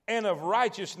and of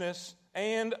righteousness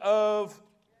and of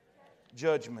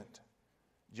judgment.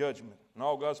 Judgment. And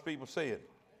all God's people say it.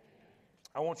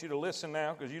 I want you to listen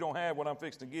now, because you don't have what I'm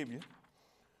fixing to give you.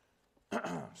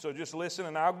 So just listen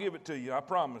and I'll give it to you. I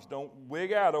promise. Don't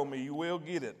wig out on me. You will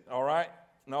get it. All right?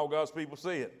 And all God's people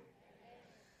see it.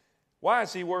 Why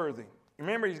is he worthy?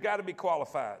 Remember, he's got to be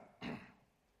qualified.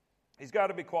 He's got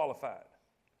to be qualified.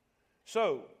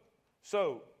 So,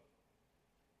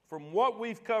 from what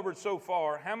we've covered so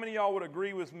far, how many of y'all would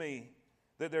agree with me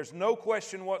that there's no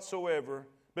question whatsoever,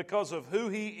 because of who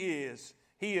he is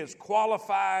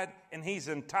qualified and he's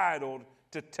entitled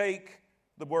to take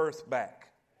the worth back?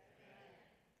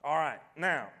 All right.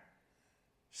 Now,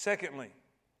 secondly,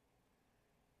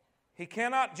 he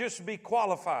cannot just be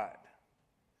qualified.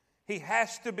 He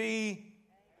has to be,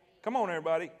 come on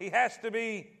everybody, he has to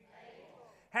be.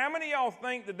 How many of y'all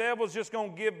think the devil's just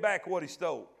going to give back what he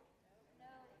stole?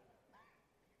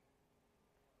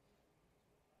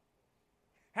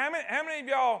 How many of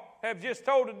y'all have just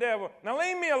told the devil, now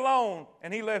leave me alone,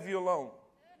 and he left you alone?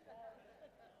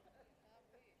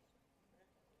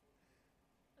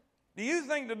 Do you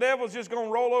think the devil's just going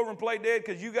to roll over and play dead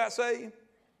because you got saved?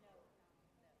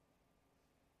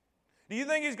 Do you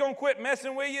think he's going to quit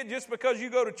messing with you just because you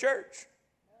go to church?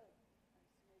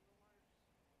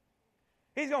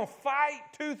 He's going to fight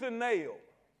tooth and nail.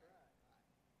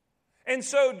 And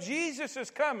so Jesus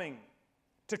is coming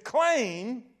to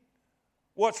claim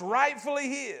what's rightfully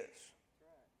his.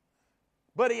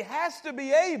 But he has to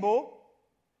be able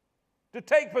to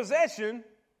take possession.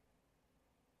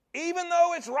 Even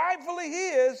though it's rightfully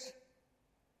his,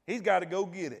 he's got to go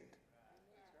get it.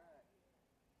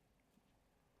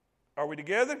 Are we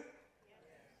together?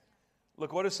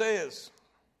 Look what it says.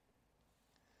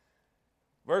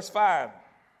 Verse 5.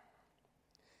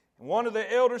 And one of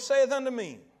the elders saith unto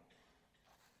me,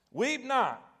 weep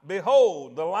not,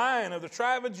 behold, the Lion of the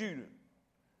tribe of Judah,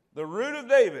 the Root of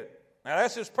David. Now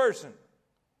that's his person.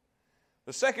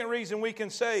 The second reason we can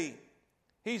say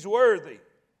he's worthy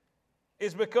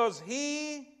is because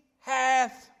he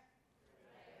hath,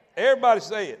 everybody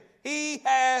say it, he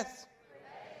hath,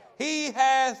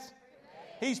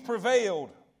 he's prevailed.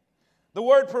 The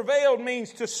word prevailed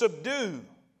means to subdue.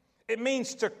 It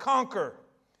means to conquer.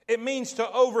 It means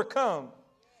to overcome.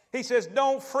 He says,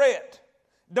 don't fret,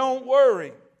 don't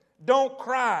worry, don't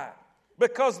cry,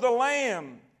 because the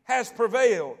Lamb has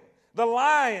prevailed. The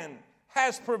Lion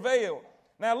has prevailed.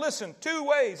 Now listen, 2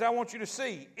 ways I want you to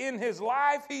see. In his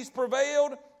life he's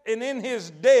prevailed, and in his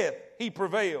death he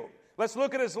prevailed. Let's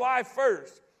look at his life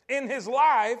first. In his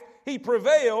life he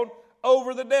prevailed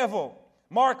over the devil.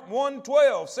 Mark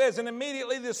 1:12 says, and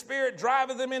immediately the Spirit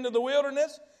driveth him into the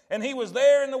wilderness, and he was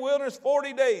there in the wilderness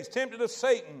 40 days, tempted of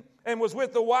Satan, and was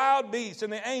with the wild beasts,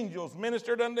 and the angels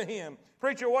ministered unto him.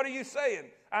 Preacher, what are you saying?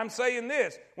 I'm saying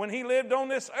this. When he lived on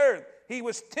this earth, he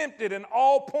was tempted in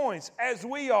all points as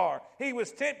we are. He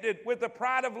was tempted with the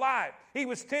pride of life. He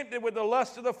was tempted with the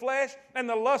lust of the flesh and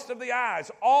the lust of the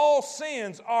eyes. All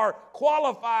sins are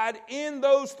qualified in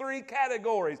those 3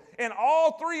 categories. And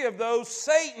all 3 of those,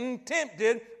 Satan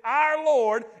tempted our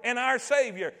Lord and our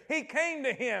Savior. He came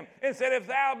to him and said, if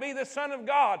thou be the Son of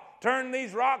God, turn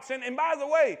these rocks in. And by the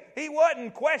way, he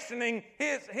wasn't questioning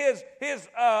his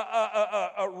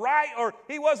right, or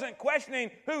he wasn't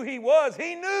questioning who he was.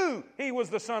 He knew he was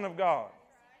the Son of God.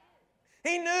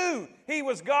 He knew he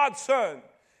was God's Son.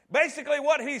 Basically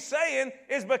what he's saying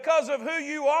is, because of who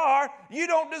you are, you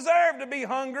don't deserve to be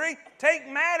hungry. Take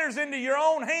matters into your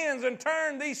own hands and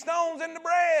turn these stones into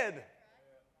bread.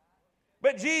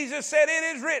 But Jesus said,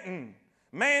 it is written,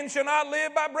 man shall not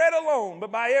live by bread alone, but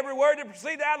by every word that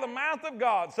proceeds out of the mouth of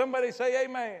God. Somebody say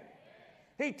amen.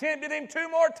 He tempted him 2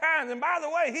 more times. And by the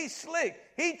way, he's slick.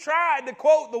 He tried to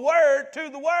quote the word to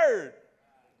the word.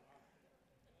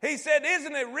 He said,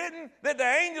 isn't it written that the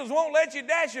angels won't let you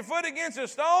dash your foot against a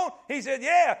stone? He said,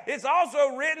 yeah, it's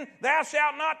also written, thou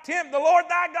shalt not tempt the Lord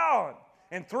thy God.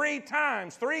 And 3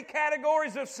 times, 3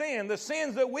 categories of sin, the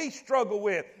sins that we struggle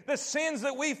with, the sins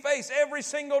that we face every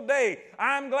single day.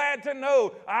 I'm glad to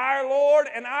know our Lord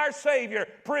and our Savior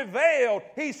prevailed.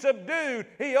 He subdued.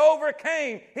 He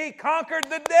overcame. He conquered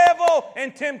the devil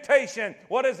and temptation.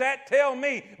 What does that tell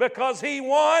me? Because He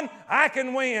won, I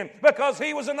can win. Because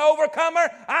He was an overcomer,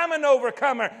 I'm an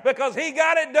overcomer. Because He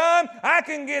got it done, I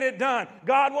can get it done.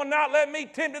 God will not let me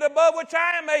tempt it above which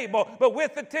I am able. But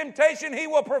with the temptation, He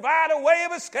will provide a way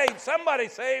of escape. Somebody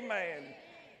say amen.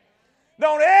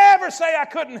 Don't ever say I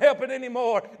couldn't help it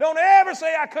anymore. Don't ever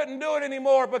say I couldn't do it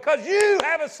anymore, because you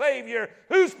have a Savior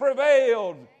who's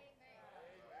prevailed.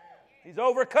 He's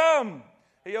overcome.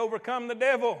 He overcome the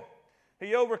devil.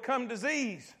 He overcome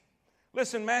disease.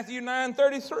 Listen, Matthew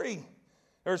 9:33.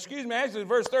 Actually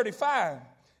verse 35.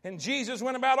 And Jesus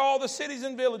went about all the cities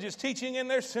and villages, teaching in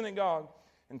their synagogue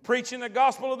and preaching the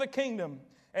gospel of the kingdom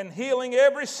and healing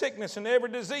every sickness and every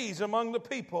disease among the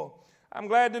people. I'm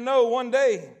glad to know one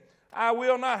day I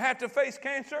will not have to face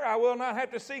cancer. I will not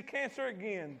have to see cancer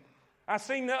again. I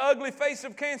seen the ugly face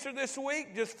of cancer this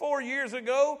week, just 4 years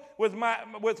ago,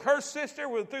 with her sister,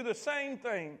 through the same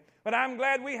thing. But I'm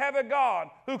glad we have a God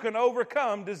who can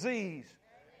overcome disease.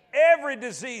 Every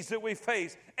disease that we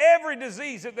face, every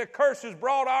disease that the curse has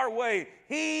brought our way,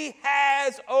 He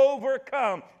has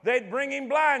overcome. They'd bring Him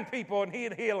blind people and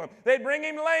He'd heal them. They'd bring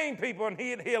Him lame people and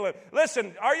He'd heal them.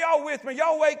 Listen, are y'all with me?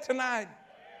 Y'all awake tonight?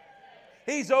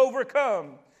 He's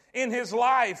overcome. In His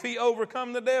life, He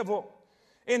overcome the devil.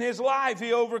 In His life,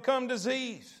 He overcome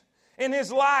disease. In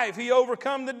His life, He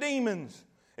overcome the demons.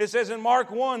 It says in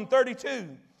Mark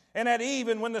 1:32, and at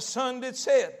even when the sun did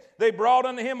set, they brought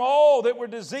unto Him all that were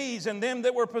diseased and them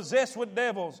that were possessed with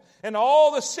devils. And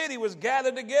all the city was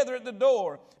gathered together at the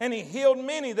door. And He healed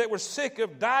many that were sick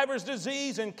of divers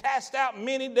disease and cast out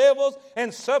many devils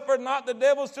and suffered not the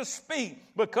devils to speak,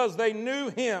 because they knew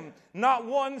Him. Not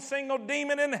one single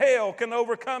demon in hell can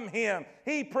overcome Him.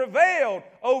 He prevailed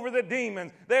over the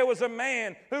demons. There was a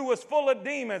man who was full of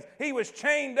demons. He was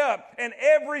chained up, and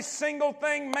every single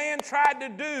thing man tried to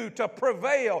do to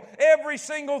prevail, every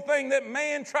single thing that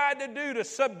man tried to do to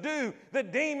subdue the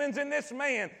demons in this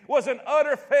man was an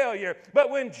utter failure. But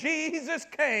when Jesus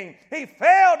came, He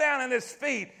fell down at His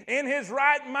feet in His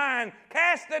right mind,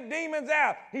 cast the demons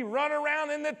out. He run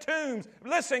around in the tombs,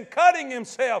 listen, cutting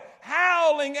himself,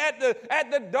 howling at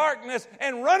the darkness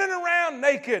and running around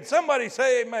naked. Somebody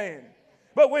say amen.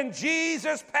 But when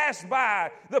Jesus passed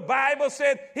by, the Bible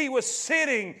said He was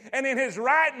sitting and in His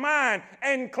right mind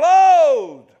and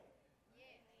clothed.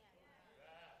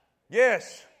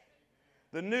 Yes,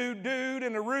 the new dude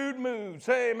in a rude mood.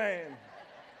 Say amen.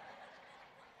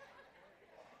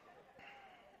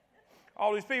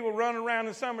 All these people running around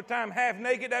in summertime half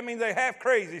naked, that means they half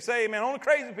crazy. Say amen. Only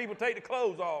crazy people take the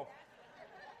clothes off.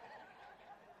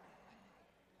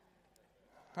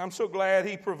 I'm so glad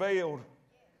He prevailed.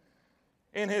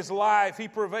 In His life, He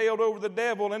prevailed over the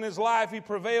devil. In His life, He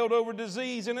prevailed over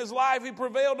disease. In His life, He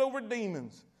prevailed over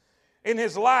demons. In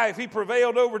His life, He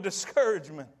prevailed over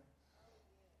discouragement.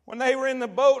 When they were in the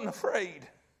boat and afraid,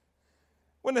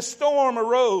 when the storm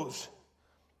arose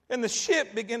and the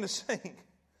ship began to sink,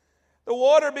 the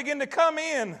water began to come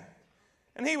in,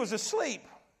 and he was asleep.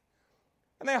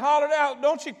 And they hollered out,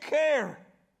 "Don't you care?"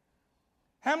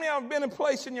 How many of you have been in a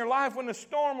place in your life when the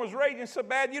storm was raging so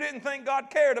bad you didn't think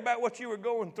God cared about what you were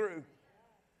going through?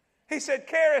 He said,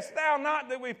 "Carest thou not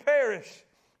that we perish?"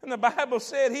 And the Bible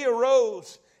said He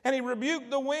arose, and He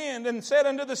rebuked the wind and said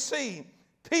unto the sea,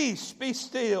 "Peace, be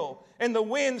still." And the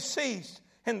wind ceased,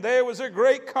 and there was a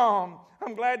great calm.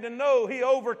 I'm glad to know He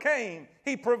overcame,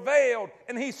 He prevailed,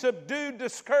 and He subdued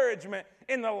discouragement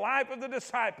in the life of the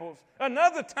disciples.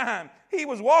 Another time, He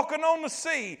was walking on the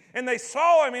sea, and they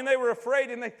saw Him, and they were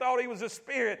afraid, and they thought He was a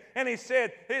spirit. And He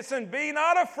said, "Listen, be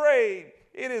not afraid,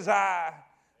 it is I."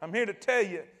 I'm here to tell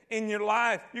you, in your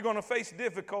life, you're going to face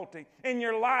difficulty. In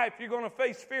your life, you're going to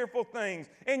face fearful things.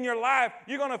 In your life,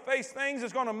 you're going to face things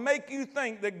that's going to make you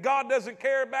think that God doesn't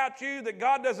care about you, that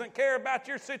God doesn't care about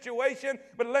your situation.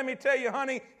 But let me tell you,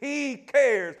 honey, He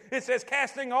cares. It says,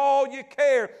 casting all your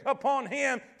care upon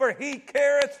Him, for He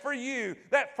careth for you.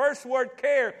 That first word,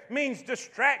 care, means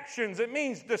distractions. It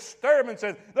means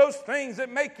disturbances. Those things that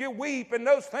make you weep and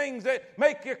those things that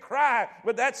make you cry.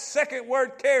 But that second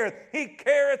word, careth, He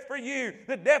careth for you.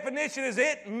 The definition is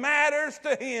it matters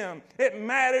to Him. It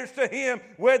matters to Him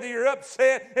whether you're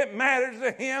upset. It matters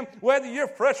to Him whether you're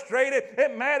frustrated.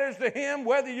 It matters to Him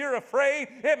whether you're afraid.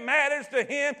 It matters to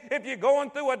Him if you're going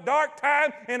through a dark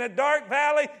time in a dark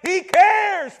valley. He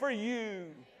cares for you.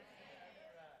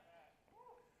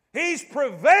 He's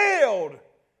prevailed.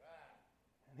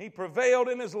 He prevailed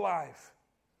in His life.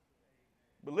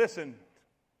 But listen,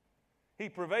 He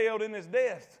prevailed in His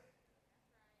death.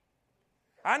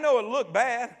 I know it looked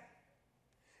bad.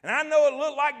 And I know it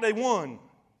looked like they won.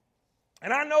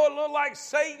 And I know it looked like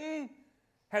Satan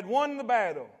had won the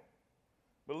battle.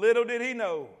 But little did he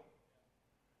know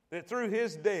that through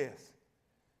His death,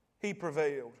 He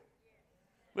prevailed.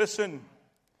 Listen,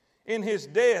 in His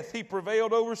death, He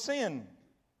prevailed over sin.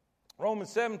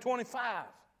 Romans 7:25.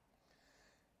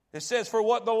 It says, for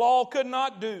what the law could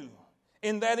not do,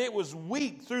 in that it was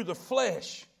weak through the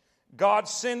flesh, God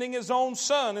sending His own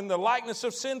Son in the likeness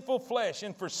of sinful flesh,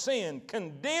 and for sin,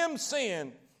 condemned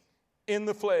sin in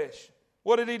the flesh.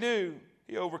 What did He do?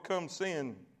 He overcome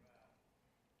sin.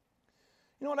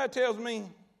 You know what that tells me?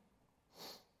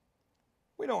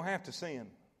 We don't have to sin.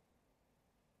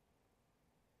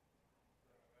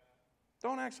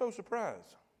 Don't act so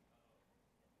surprised.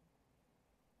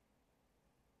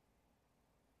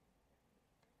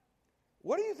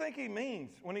 What do you think He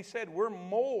means when He said we're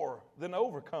more than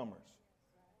overcomers?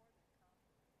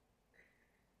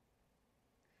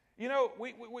 You know,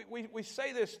 we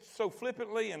say this so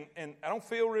flippantly, and I don't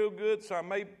feel real good, so I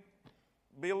may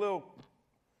be a little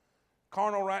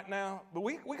carnal right now. But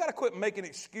we got to quit making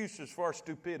excuses for our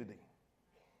stupidity.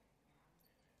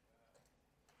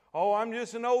 Oh, I'm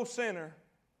just an old sinner.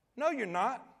 No, you're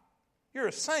not. You're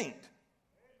a saint.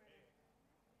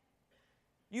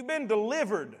 You've been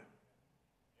delivered.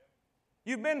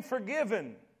 You've been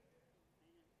forgiven.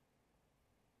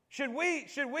 Should we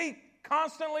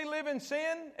constantly live in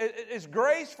sin? Is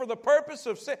grace for the purpose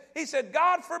of sin? He said,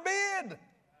 God forbid.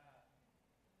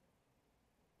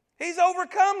 He's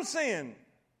overcome sin.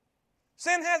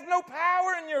 Sin has no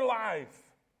power in your life.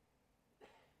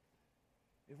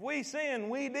 If we sin,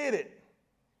 we did it.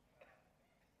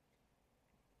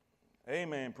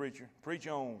 Amen, preacher. Preach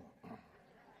on.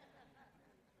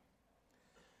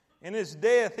 In His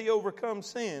death, He overcome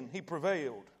sin. He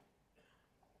prevailed.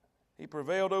 He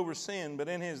prevailed over sin, but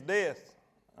in His death,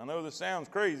 I know this sounds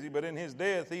crazy, but in His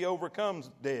death, He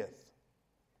overcomes death.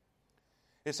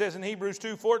 It says in Hebrews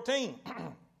 2:14,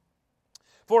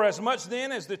 for as much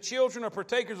then as the children are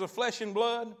partakers of flesh and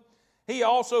blood, He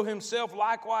also Himself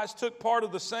likewise took part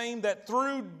of the same, that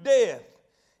through death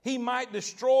He might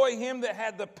destroy him that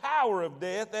had the power of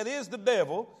death, that is the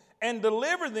devil, and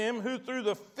deliver them who through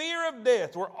the fear of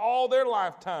death were all their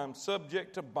lifetime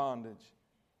subject to bondage.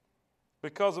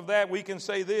 Because of that, we can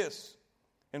say this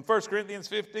in 1 Corinthians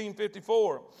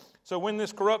 15:54. So when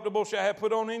this corruptible shall have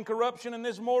put on incorruption, and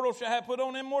this mortal shall have put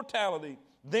on immortality,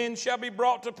 then shall be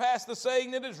brought to pass the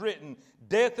saying that is written,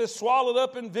 death is swallowed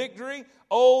up in victory.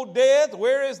 O death,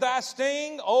 where is thy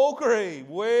sting? O grave,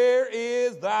 where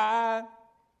is thy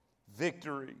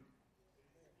victory?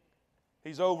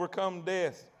 He's overcome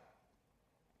death.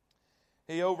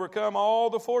 He overcome all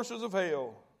the forces of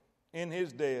hell in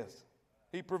His death.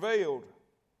 He prevailed.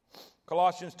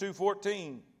 Colossians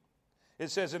 2:14. It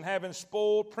says, and having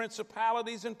spoiled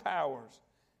principalities and powers,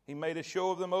 He made a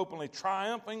show of them openly,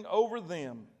 triumphing over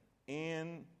them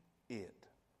in it.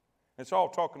 It's all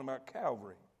talking about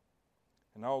Calvary.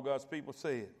 And all God's people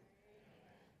said.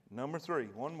 Number 3,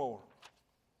 one more.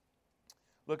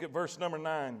 Look at verse number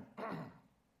 9.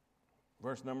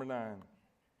 Verse number 9.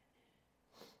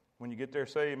 When you get there,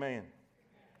 say amen.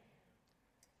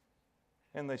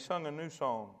 And they sung a new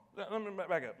song. Let me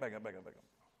back up.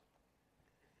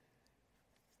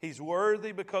 He's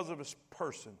worthy because of His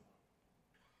person.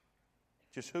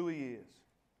 Just who He is.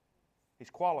 He's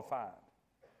qualified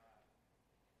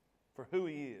for who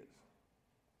He is.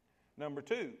 Number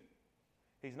 2,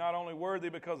 He's not only worthy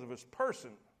because of His person,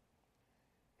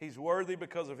 He's worthy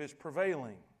because of His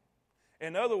prevailing.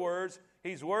 In other words,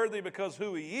 He's worthy because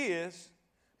who He is,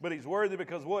 but He's worthy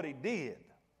because what He did.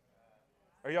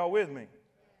 Are y'all with me?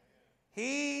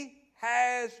 He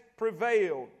has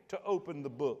prevailed to open the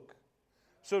book.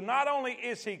 So not only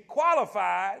is He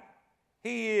qualified,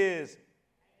 He is.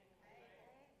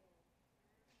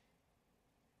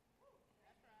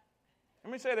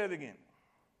 Let me say that again.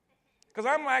 Because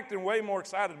I'm acting way more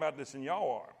excited about this than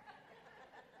y'all are.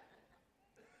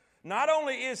 Not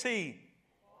only is He,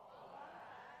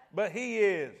 but He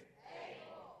is.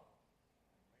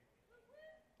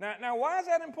 Now, why is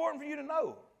that important for you to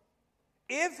know?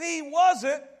 If He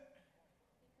wasn't,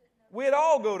 we'd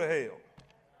all go to hell.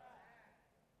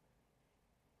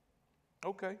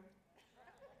 Okay.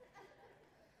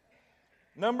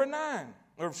 Number 9.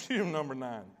 Number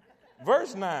 9.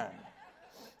 Verse 9.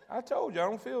 I told you I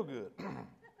don't feel good.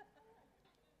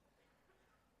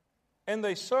 And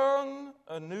they sung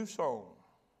a new song.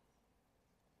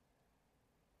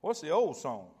 What's the old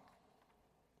song?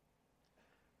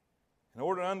 In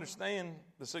order to understand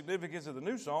the significance of the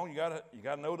new song, you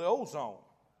got to know the old song.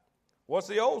 What's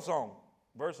the old song?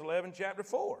 Verse 11, chapter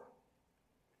 4.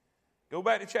 Go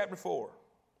back to chapter 4.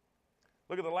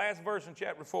 Look at the last verse in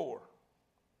chapter 4.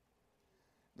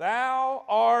 Thou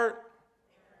art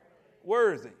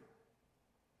worthy,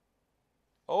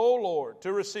 O Lord,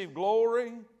 to receive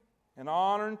glory and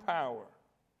honor and power.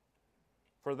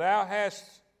 For thou hast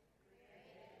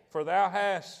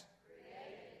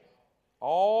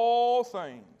all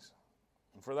things,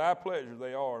 and for thy pleasure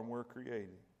they are and were created.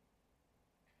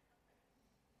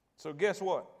 So guess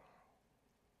what?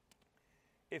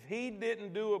 If he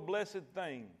didn't do a blessed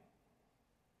thing,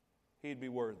 he'd be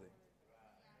worthy.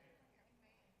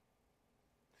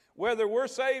 Whether we're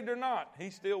saved or not,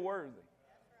 he's still worthy.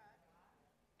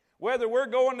 Whether we're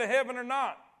going to heaven or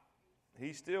not,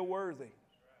 he's still worthy.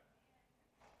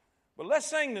 But let's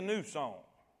sing the new song.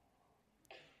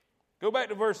 Go back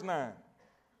to verse 9.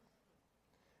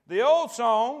 The old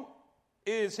song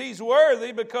is he's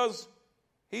worthy because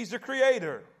he's the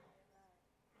creator.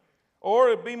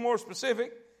 Or to be more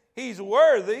specific, he's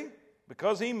worthy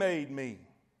because he made me.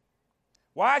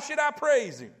 Why should I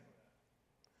praise him?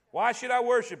 Why should I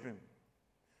worship him?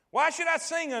 Why should I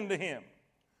sing unto him?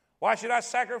 Why should I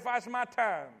sacrifice my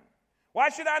time? Why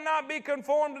should I not be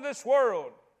conformed to this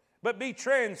world, but be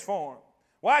transformed?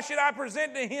 Why should I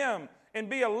present to him and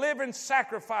be a living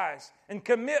sacrifice and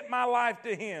commit my life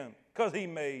to him? Because he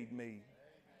made me.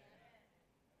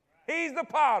 He's the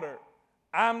potter.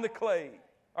 I'm the clay.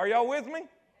 Are y'all with me?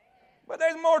 But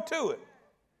there's more to it.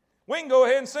 We can go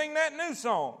ahead and sing that new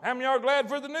song. How many of y'all are glad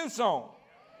for the new song?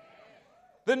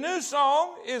 The new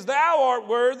song is thou art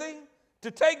worthy to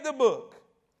take the book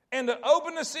and to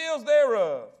open the seals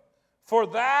thereof. For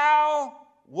thou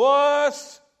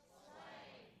wast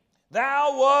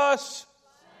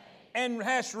and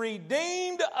hast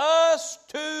redeemed us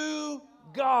to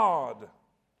God.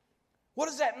 What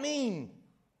does that mean?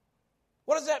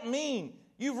 What does that mean?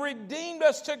 You've redeemed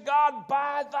us to God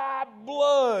by thy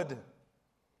blood.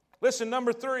 Listen,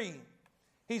 number 3.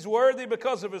 He's worthy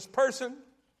because of his person.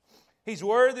 He's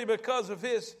worthy because of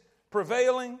his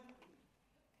prevailing.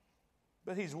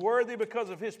 But he's worthy because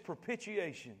of his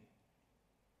propitiation.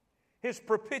 His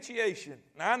propitiation.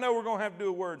 Now, I know we're going to have to do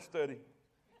a word study.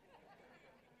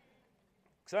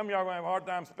 Some of y'all are going to have a hard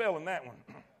time spelling that one.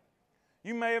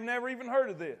 You may have never even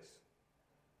heard of this.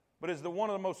 But it's one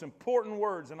of the most important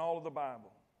words in all of the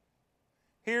Bible.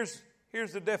 Here's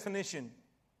the definition.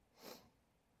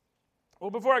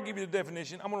 Well, before I give you the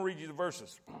definition, I'm going to read you the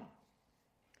verses.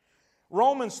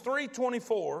 Romans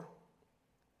 3:24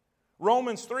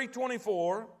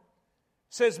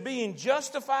 says, being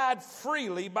justified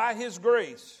freely by his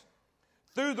grace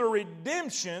through the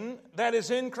redemption that is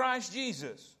in Christ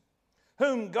Jesus,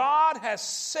 whom God has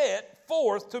set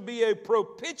forth to be a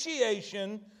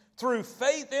propitiation through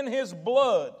faith in his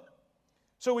blood.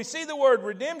 So we see the word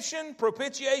redemption,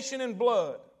 propitiation, and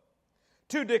blood.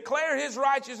 To declare his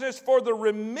righteousness for the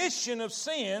remission of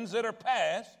sins that are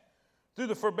past through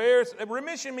the forbearance.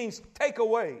 Remission means take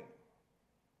away.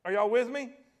 Are y'all with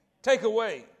me? Take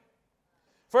away.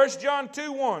 1 John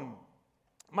 2:1.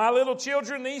 My little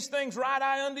children, these things write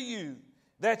I unto you,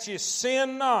 that ye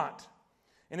sin not.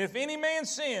 And if any man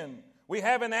sin, we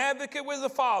have an advocate with the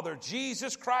Father,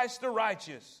 Jesus Christ the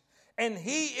righteous. And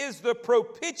he is the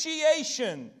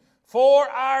propitiation for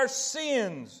our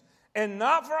sins. And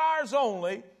not for ours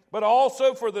only, but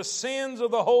also for the sins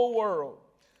of the whole world.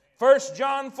 1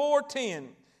 John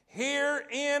 4:10.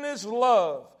 Herein is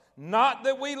love, not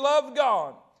that we loved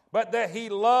God, but that he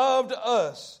loved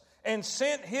us and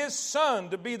sent his Son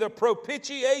to be the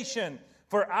propitiation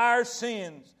for our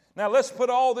sins. Now let's put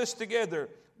all this together.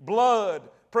 Blood,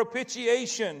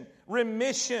 propitiation,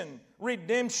 remission,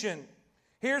 redemption.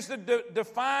 Here's the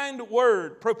defined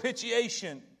word,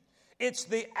 propitiation. It's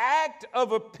the act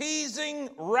of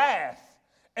appeasing wrath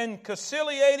and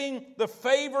conciliating the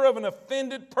favor of an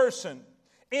offended person.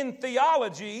 In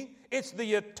theology, it's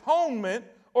the atonement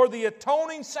or the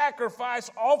atoning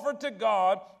sacrifice offered to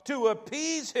God to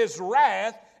appease his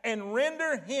wrath and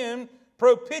render him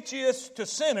propitious to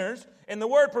sinners. And the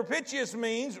word propitious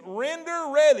means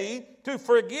render ready to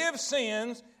forgive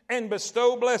sins and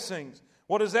bestow blessings.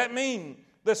 What does that mean?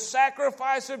 The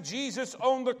sacrifice of Jesus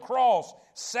on the cross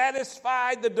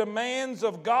satisfied the demands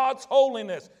of God's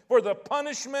holiness for the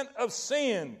punishment of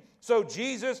sin, So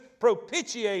Jesus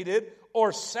propitiated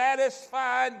or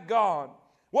satisfied God.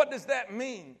 What does that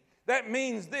mean? That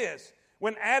means this.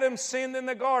 When Adam sinned in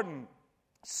the garden,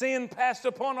 sin passed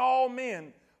upon all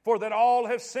men, for that all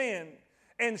have sinned,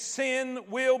 and sin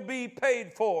will be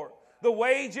paid for. The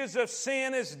wages of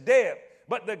sin is death,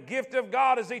 but the gift of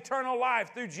God is eternal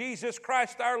life through Jesus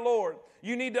Christ our Lord.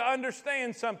 You need to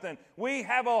understand something. We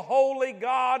have a holy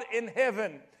God in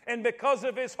heaven. And because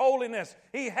of His holiness,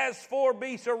 He has 4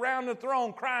 beasts around the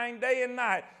throne crying day and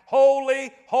night,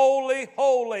 Holy, holy,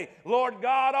 holy, Lord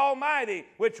God Almighty,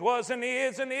 which was and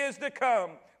is to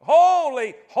come.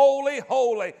 Holy, holy,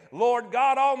 holy, Lord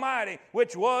God Almighty,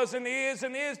 which was and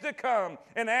is to come.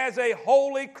 And as a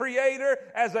holy Creator,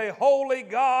 as a holy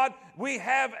God, we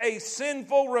have a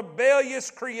sinful, rebellious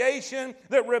creation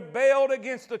that rebelled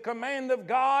against the command of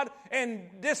God and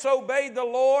disobeyed the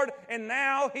Lord, and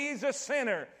now he's a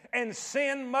sinner. And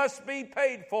sin must be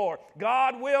paid for.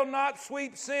 God will not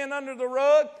sweep sin under the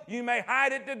rug. You may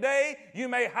hide it today, you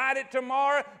may hide it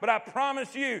tomorrow, but I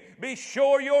promise you, be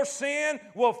sure your sin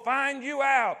will find you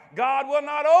out. God will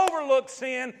not overlook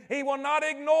sin. He will not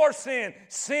ignore sin.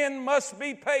 Sin must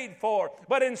be paid for.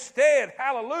 But instead,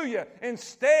 hallelujah,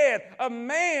 instead of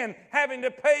man having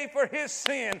to pay for his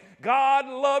sin, God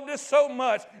loved us so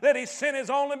much that He sent His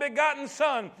only begotten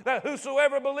Son, that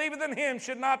whosoever believeth in Him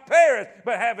should not perish,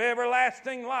 but have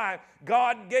everlasting life.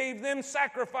 God gave them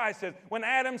sacrifices. When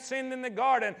Adam sinned in the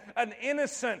garden, an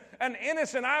innocent,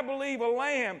 I believe, a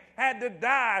lamb had to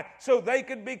die so they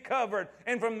could be covered.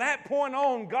 And from that point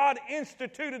on, God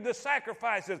instituted the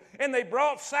sacrifices, and they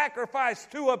brought sacrifice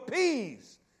to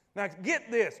appease. Now get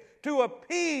this, to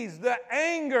appease the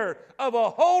anger of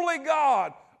a holy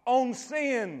God on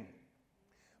sin.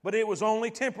 But it was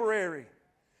only temporary.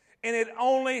 And it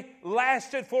only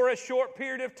lasted for a short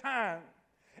period of time.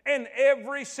 And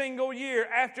every single year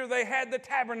after they had the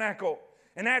tabernacle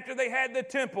and after they had the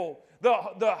temple,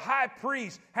 the high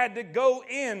priest had to go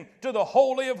in to the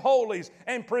Holy of Holies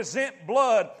and present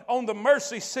blood on the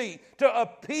mercy seat to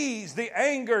appease the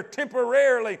anger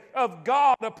temporarily of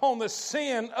God upon the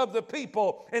sin of the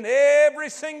people. And every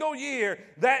single year,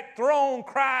 that throne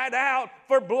cried out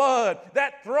for blood.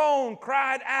 That throne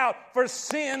cried out for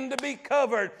sin to be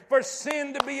covered, for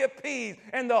sin to be appeased.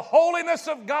 And the holiness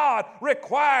of God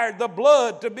required the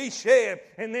blood to be shed.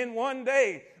 And then one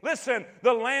day, listen,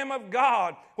 the Lamb of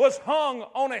God was hung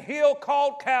on a hill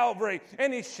called Calvary,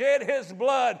 and He shed His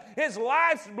blood, His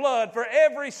life's blood, for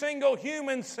every single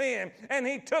human sin. And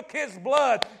He took His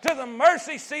blood to the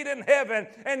mercy seat in heaven,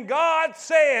 and God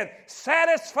said,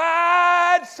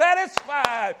 satisfied,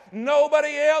 satisfied.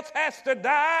 Nobody else has to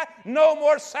die. No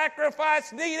more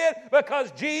sacrifice needed,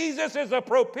 because Jesus is a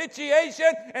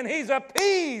propitiation, and He's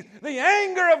appeased the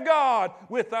anger of God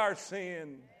with our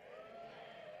sin.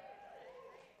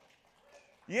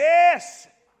 Yes,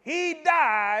 He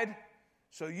died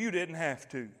so you didn't have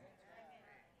to.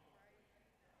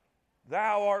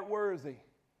 Thou art worthy.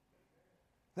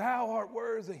 Thou art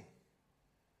worthy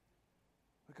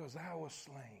because Thou wast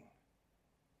slain.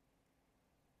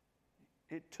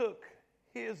 It took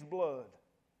His blood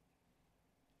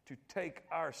to take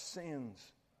our sins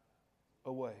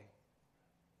away.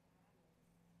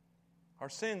 Our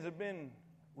sins have been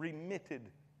remitted.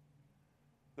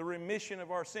 The remission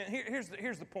of our sin.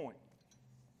 Here's the point.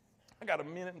 I got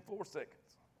 1 minute and 4 seconds.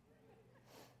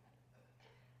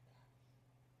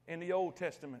 In the Old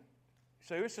Testament.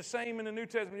 So it's the same in the New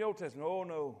Testament and the Old Testament. Oh,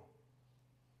 no.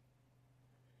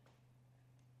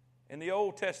 In the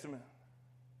Old Testament,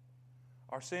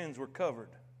 our sins were covered.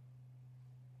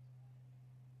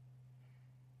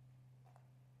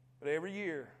 But every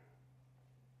year,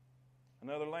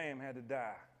 another lamb had to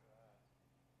die.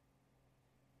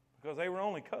 Because they were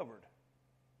only covered.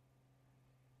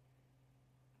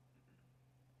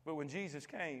 But when Jesus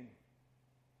came,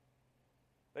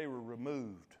 they were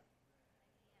removed.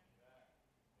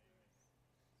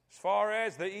 As far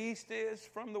as the east is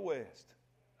from the west,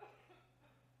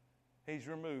 He's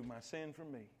removed my sin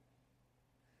from me.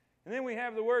 And then we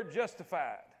have the word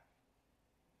justified.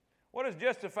 What does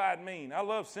justified mean? I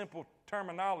love simple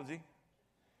terminology.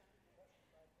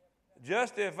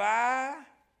 Just if I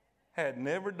had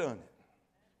never done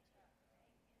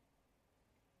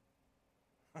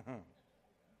it.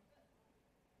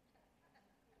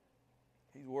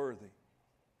 He's worthy.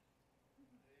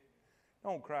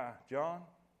 Don't cry, John.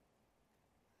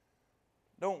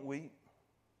 Don't weep.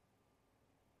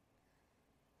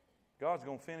 God's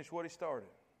going to finish what He started.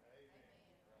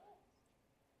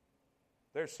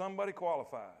 There's somebody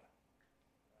qualified.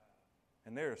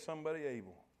 And there is somebody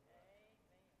able.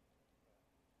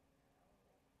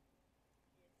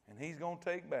 And He's going to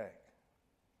take back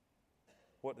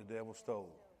what the devil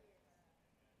stole.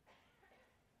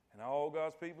 And all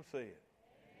God's people said,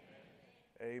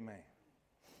 Amen. Amen.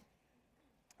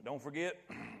 Don't forget,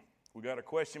 we got a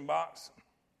question box.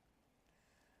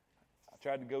 I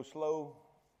tried to go slow.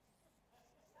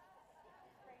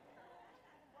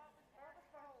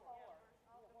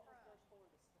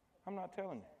 I'm not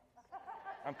telling you.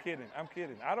 I'm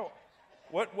kidding. I don't.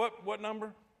 What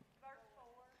number?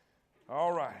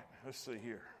 All right. Let's see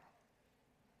here.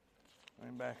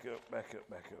 Let me back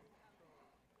up.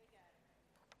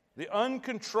 The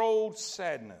uncontrolled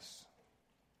sadness.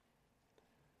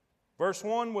 Verse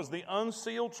 1 was the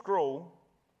unsealed scroll.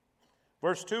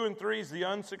 Verse 2 and 3 is the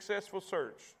unsuccessful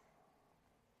search.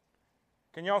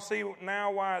 Can y'all see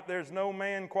now why there's no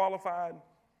man qualified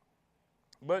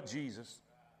but Jesus?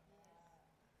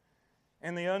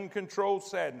 And the uncontrolled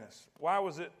sadness. Why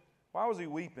was he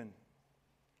weeping?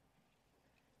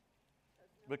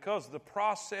 Because the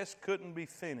process couldn't be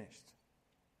finished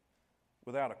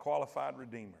without a qualified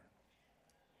Redeemer.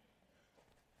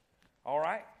 All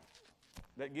right?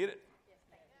 That get it?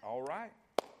 All right.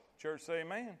 Church say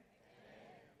amen.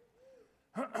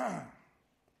 Tired.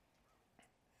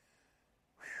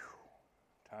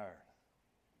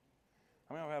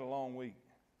 I mean, I've had a long week.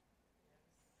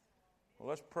 Well,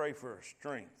 let's pray for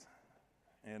strength.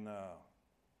 And I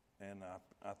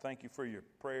thank you for your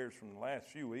prayers from the last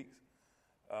few weeks.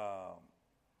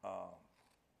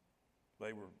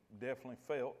 They were definitely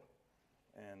felt.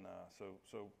 And so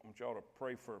I want y'all to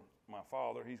pray for my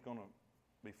father. He's going to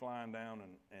be flying down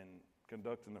and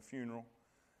conducting a funeral.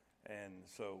 And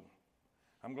so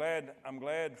I'm glad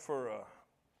for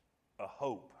a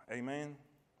hope. Amen.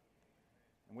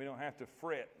 And we don't have to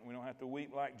fret. We don't have to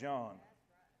weep like John,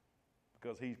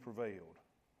 because he's prevailed.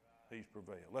 He's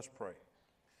prevailed. Let's pray.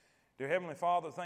 Dear Heavenly Father, thank